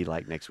that might be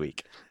like next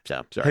week.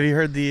 So sorry. Have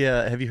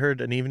you heard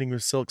An Evening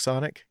with Silk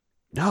Sonic?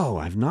 No,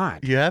 I've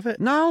not. You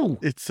haven't? No.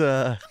 It's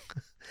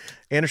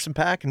Anderson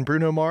 .Paak and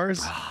Bruno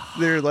Mars.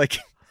 They're like,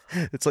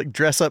 it's like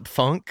dress up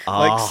funk,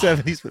 like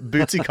 70s.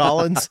 Bootsy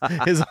Collins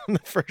is on the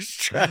first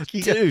track.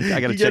 Dude,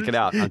 I got to check it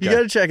out. Okay. You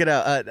got to check it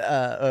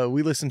out.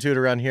 We listen to it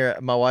around here.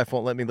 My wife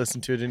won't let me listen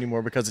to it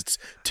anymore because it's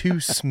too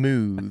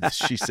smooth,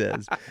 she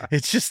says.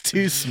 It's just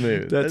too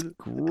smooth. That's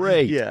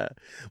great. Yeah.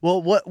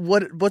 Well,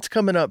 what's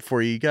coming up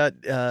for you? You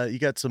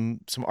got some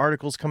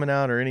articles coming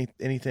out, or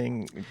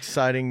anything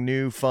exciting,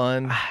 new,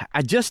 fun?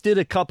 I just did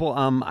a couple.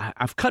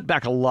 I've cut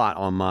back a lot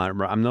on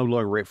I'm no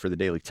longer write for the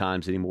Daily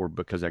Times anymore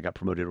because I got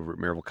promoted over at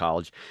Maryville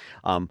College.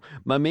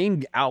 My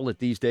main outlet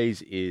these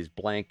days is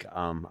Blank.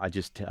 I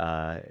just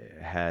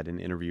had an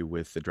interview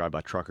with the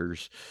Drive-By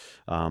Truckers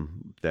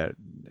that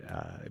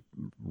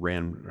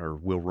ran or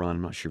will run.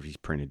 I'm not sure if he's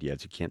printed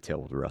yet, so you can't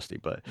tell with Rusty,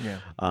 but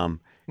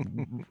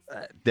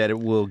that it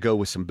will go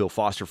with some Bill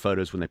Foster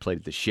photos when they played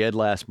at the Shed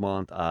last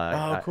month.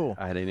 Cool.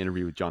 I had an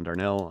interview with John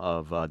Darnell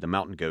of the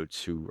Mountain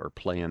Goats, who are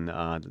playing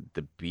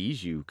the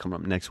Bijou coming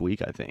up next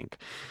week, I think.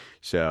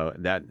 So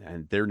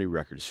and their new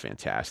record is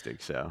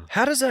fantastic. So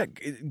how does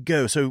that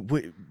go? So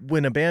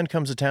when a band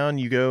comes to town,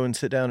 you go and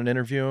sit down and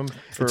interview them.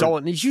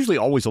 It's usually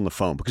always on the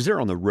phone because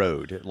they're on the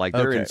road, like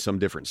they're in some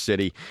different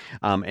city,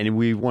 and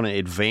we want to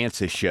advance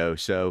the show.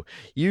 So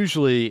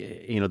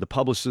usually, the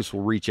publicist will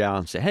reach out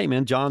and say, "Hey,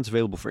 man, John's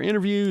available for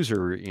interviews,"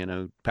 or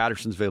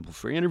Patterson's available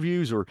for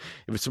interviews, or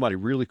if it's somebody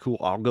really cool,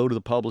 I'll go to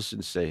the publicist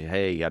and say,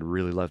 "Hey, I'd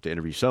really love to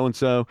interview so and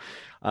so."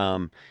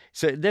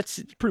 So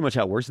that's pretty much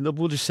how it works. And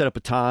we'll just set up a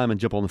time and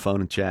jump on the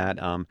phone and chat.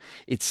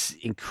 It's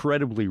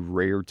incredibly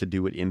rare to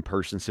do it in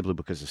person simply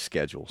because of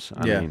schedules.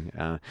 I mean,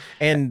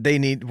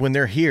 and when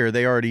they're here,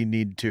 they already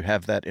need to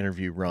have that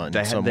interview run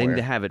somewhere. They need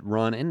to have it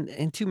run.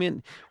 And two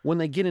men, when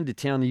they get into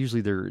town,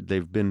 usually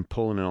they've been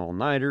pulling an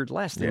all-nighter. The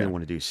last thing they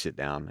want to do is sit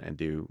down and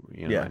do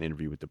an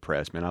interview with the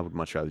press. Man, I would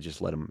much rather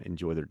just let them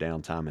enjoy their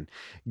downtime and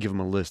give them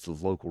a list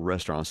of local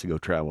restaurants to go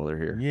try while they're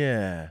here.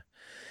 Yeah.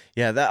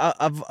 Yeah, that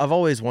I've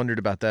always wondered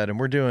about that, and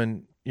we're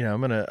doing.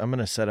 I'm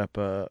gonna set up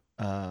a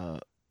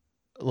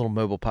little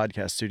mobile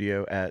podcast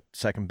studio at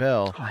Second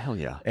Bell. Oh, hell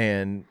yeah!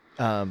 And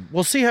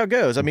we'll see how it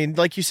goes. I mean,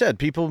 like you said,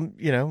 people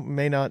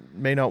may not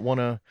want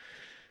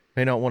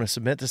to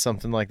submit to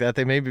something like that.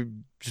 They may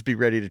just be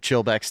ready to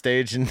chill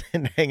backstage and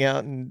hang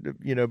out and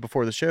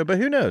before the show. But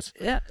who knows?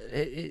 Yeah,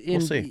 we'll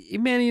see.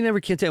 Man, you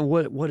never can tell.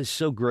 What is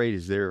so great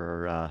is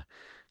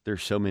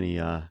there's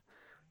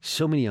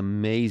so many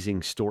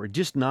amazing stories,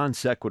 just non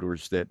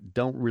sequiturs that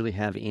don't really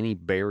have any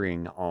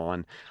bearing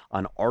on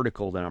an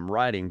article that I'm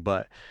writing,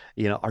 but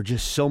are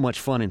just so much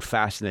fun and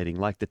fascinating.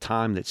 Like the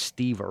time that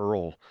Steve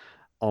Earle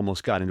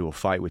almost got into a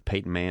fight with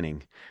Peyton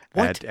Manning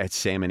What? at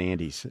Sam and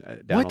Andy's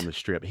down What? on the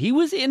Strip. He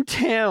was in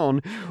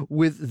town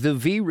with the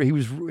V. He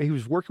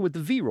was working with the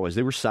V-Roys.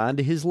 They were signed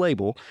to his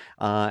label,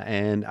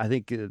 and I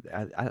think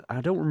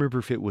I don't remember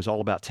if it was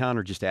All About Town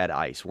or just Add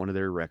Ice, one of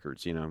their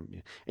records.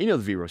 The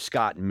V-Roys,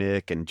 Scott and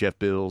Mick and Jeff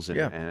Bills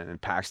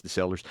and Paxton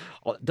Sellers.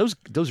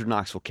 Those are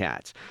Knoxville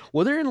cats.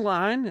 Well, they're in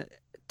line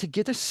to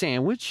get a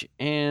sandwich,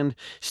 and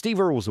Steve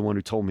Earle was the one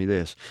who told me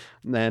this.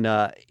 And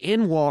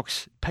in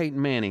walks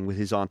Peyton Manning with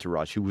his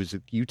entourage, who was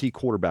a UT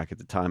quarterback at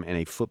the time and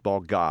a football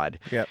god.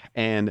 Yep.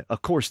 And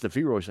of course, the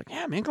V-Roy's like,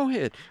 "Yeah, man, go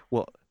ahead."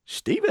 Well,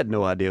 Steve had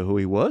no idea who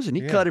he was, and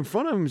he cut in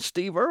front of him.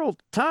 Steve Earle,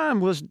 time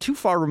wasn't too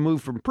far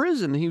removed from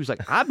prison. And he was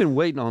like, "I've been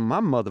waiting on my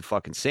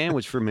motherfucking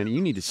sandwich for a minute. You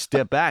need to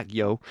step back,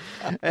 yo."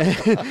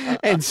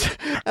 And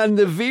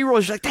the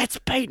V-Roy's like, "That's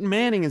Peyton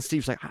Manning." And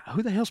Steve's like,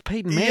 "Who the hell's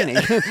Peyton Manning?"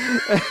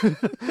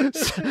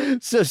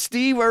 So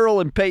Steve Earle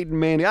and Peyton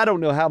Manning, I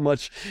don't know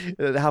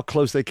how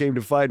close they came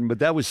to fighting, but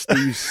that was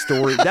Steve's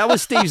story. That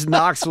was Steve's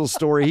Knoxville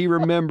story. He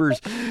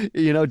remembers,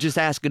 just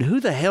asking, "Who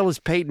the hell is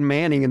Peyton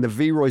Manning?" And the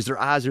V-Roy's, their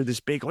eyes are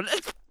this big.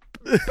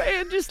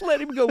 Man, just let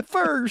him go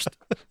first.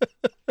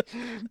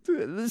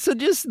 So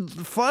just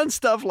fun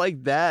stuff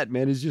like that,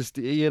 man, is just,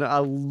 I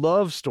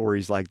love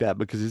stories like that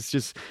because it's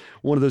just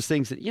one of those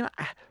things that,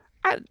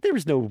 there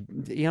was no,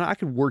 I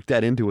could work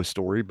that into a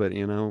story, but,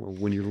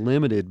 when you're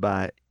limited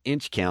by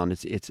inch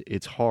count,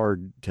 it's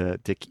hard to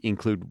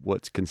include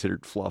what's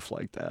considered fluff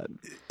like that.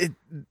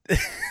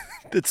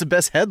 It's the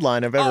best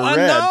headline I've ever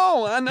read.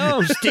 I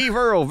know. Steve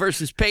Earle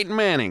versus Peyton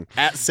Manning.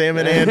 At Sam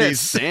and Andy's.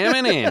 Sam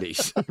and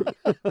Andy's.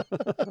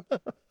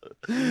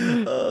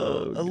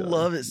 I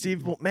love it,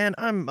 Steve. Well, man,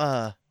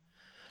 I'm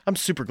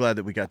super glad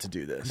that we got to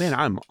do this. Man,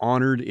 I'm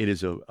honored. It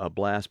is a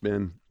blast,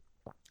 Ben.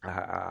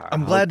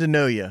 I'm glad to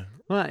know you.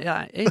 Well,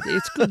 yeah,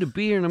 it's good to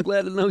be here, and I'm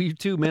glad to know you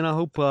too, man. I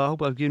hope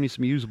I've given you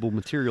some usable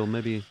material.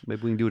 Maybe we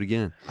can do it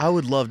again. I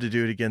would love to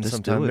do it again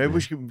sometime. do it, Maybe man.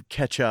 we should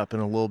catch up in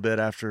a little bit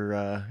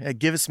after.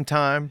 Give it some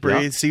time,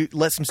 breathe, see,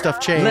 let some stuff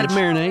change. Let it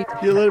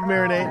marinate. You let it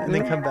marinate, and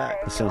then come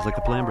back. That sounds like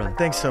a plan, brother.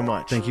 Thanks so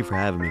much. Thank you for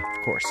having me.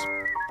 Of course.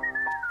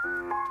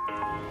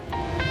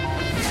 Marble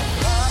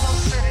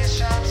City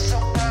shines so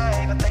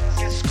bright, but things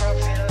get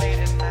scruffy late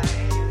at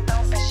night.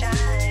 Don't be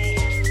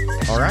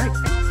shy. All right.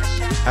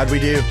 How'd we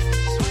do?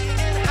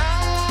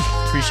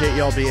 Appreciate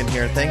y'all being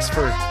here. Thanks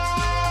for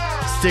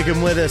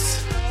sticking with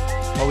us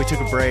while we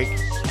took a break.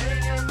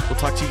 We'll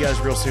talk to you guys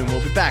real soon.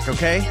 We'll be back,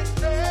 okay?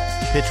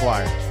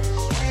 Pitchwire.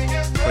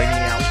 Cleaning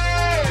out.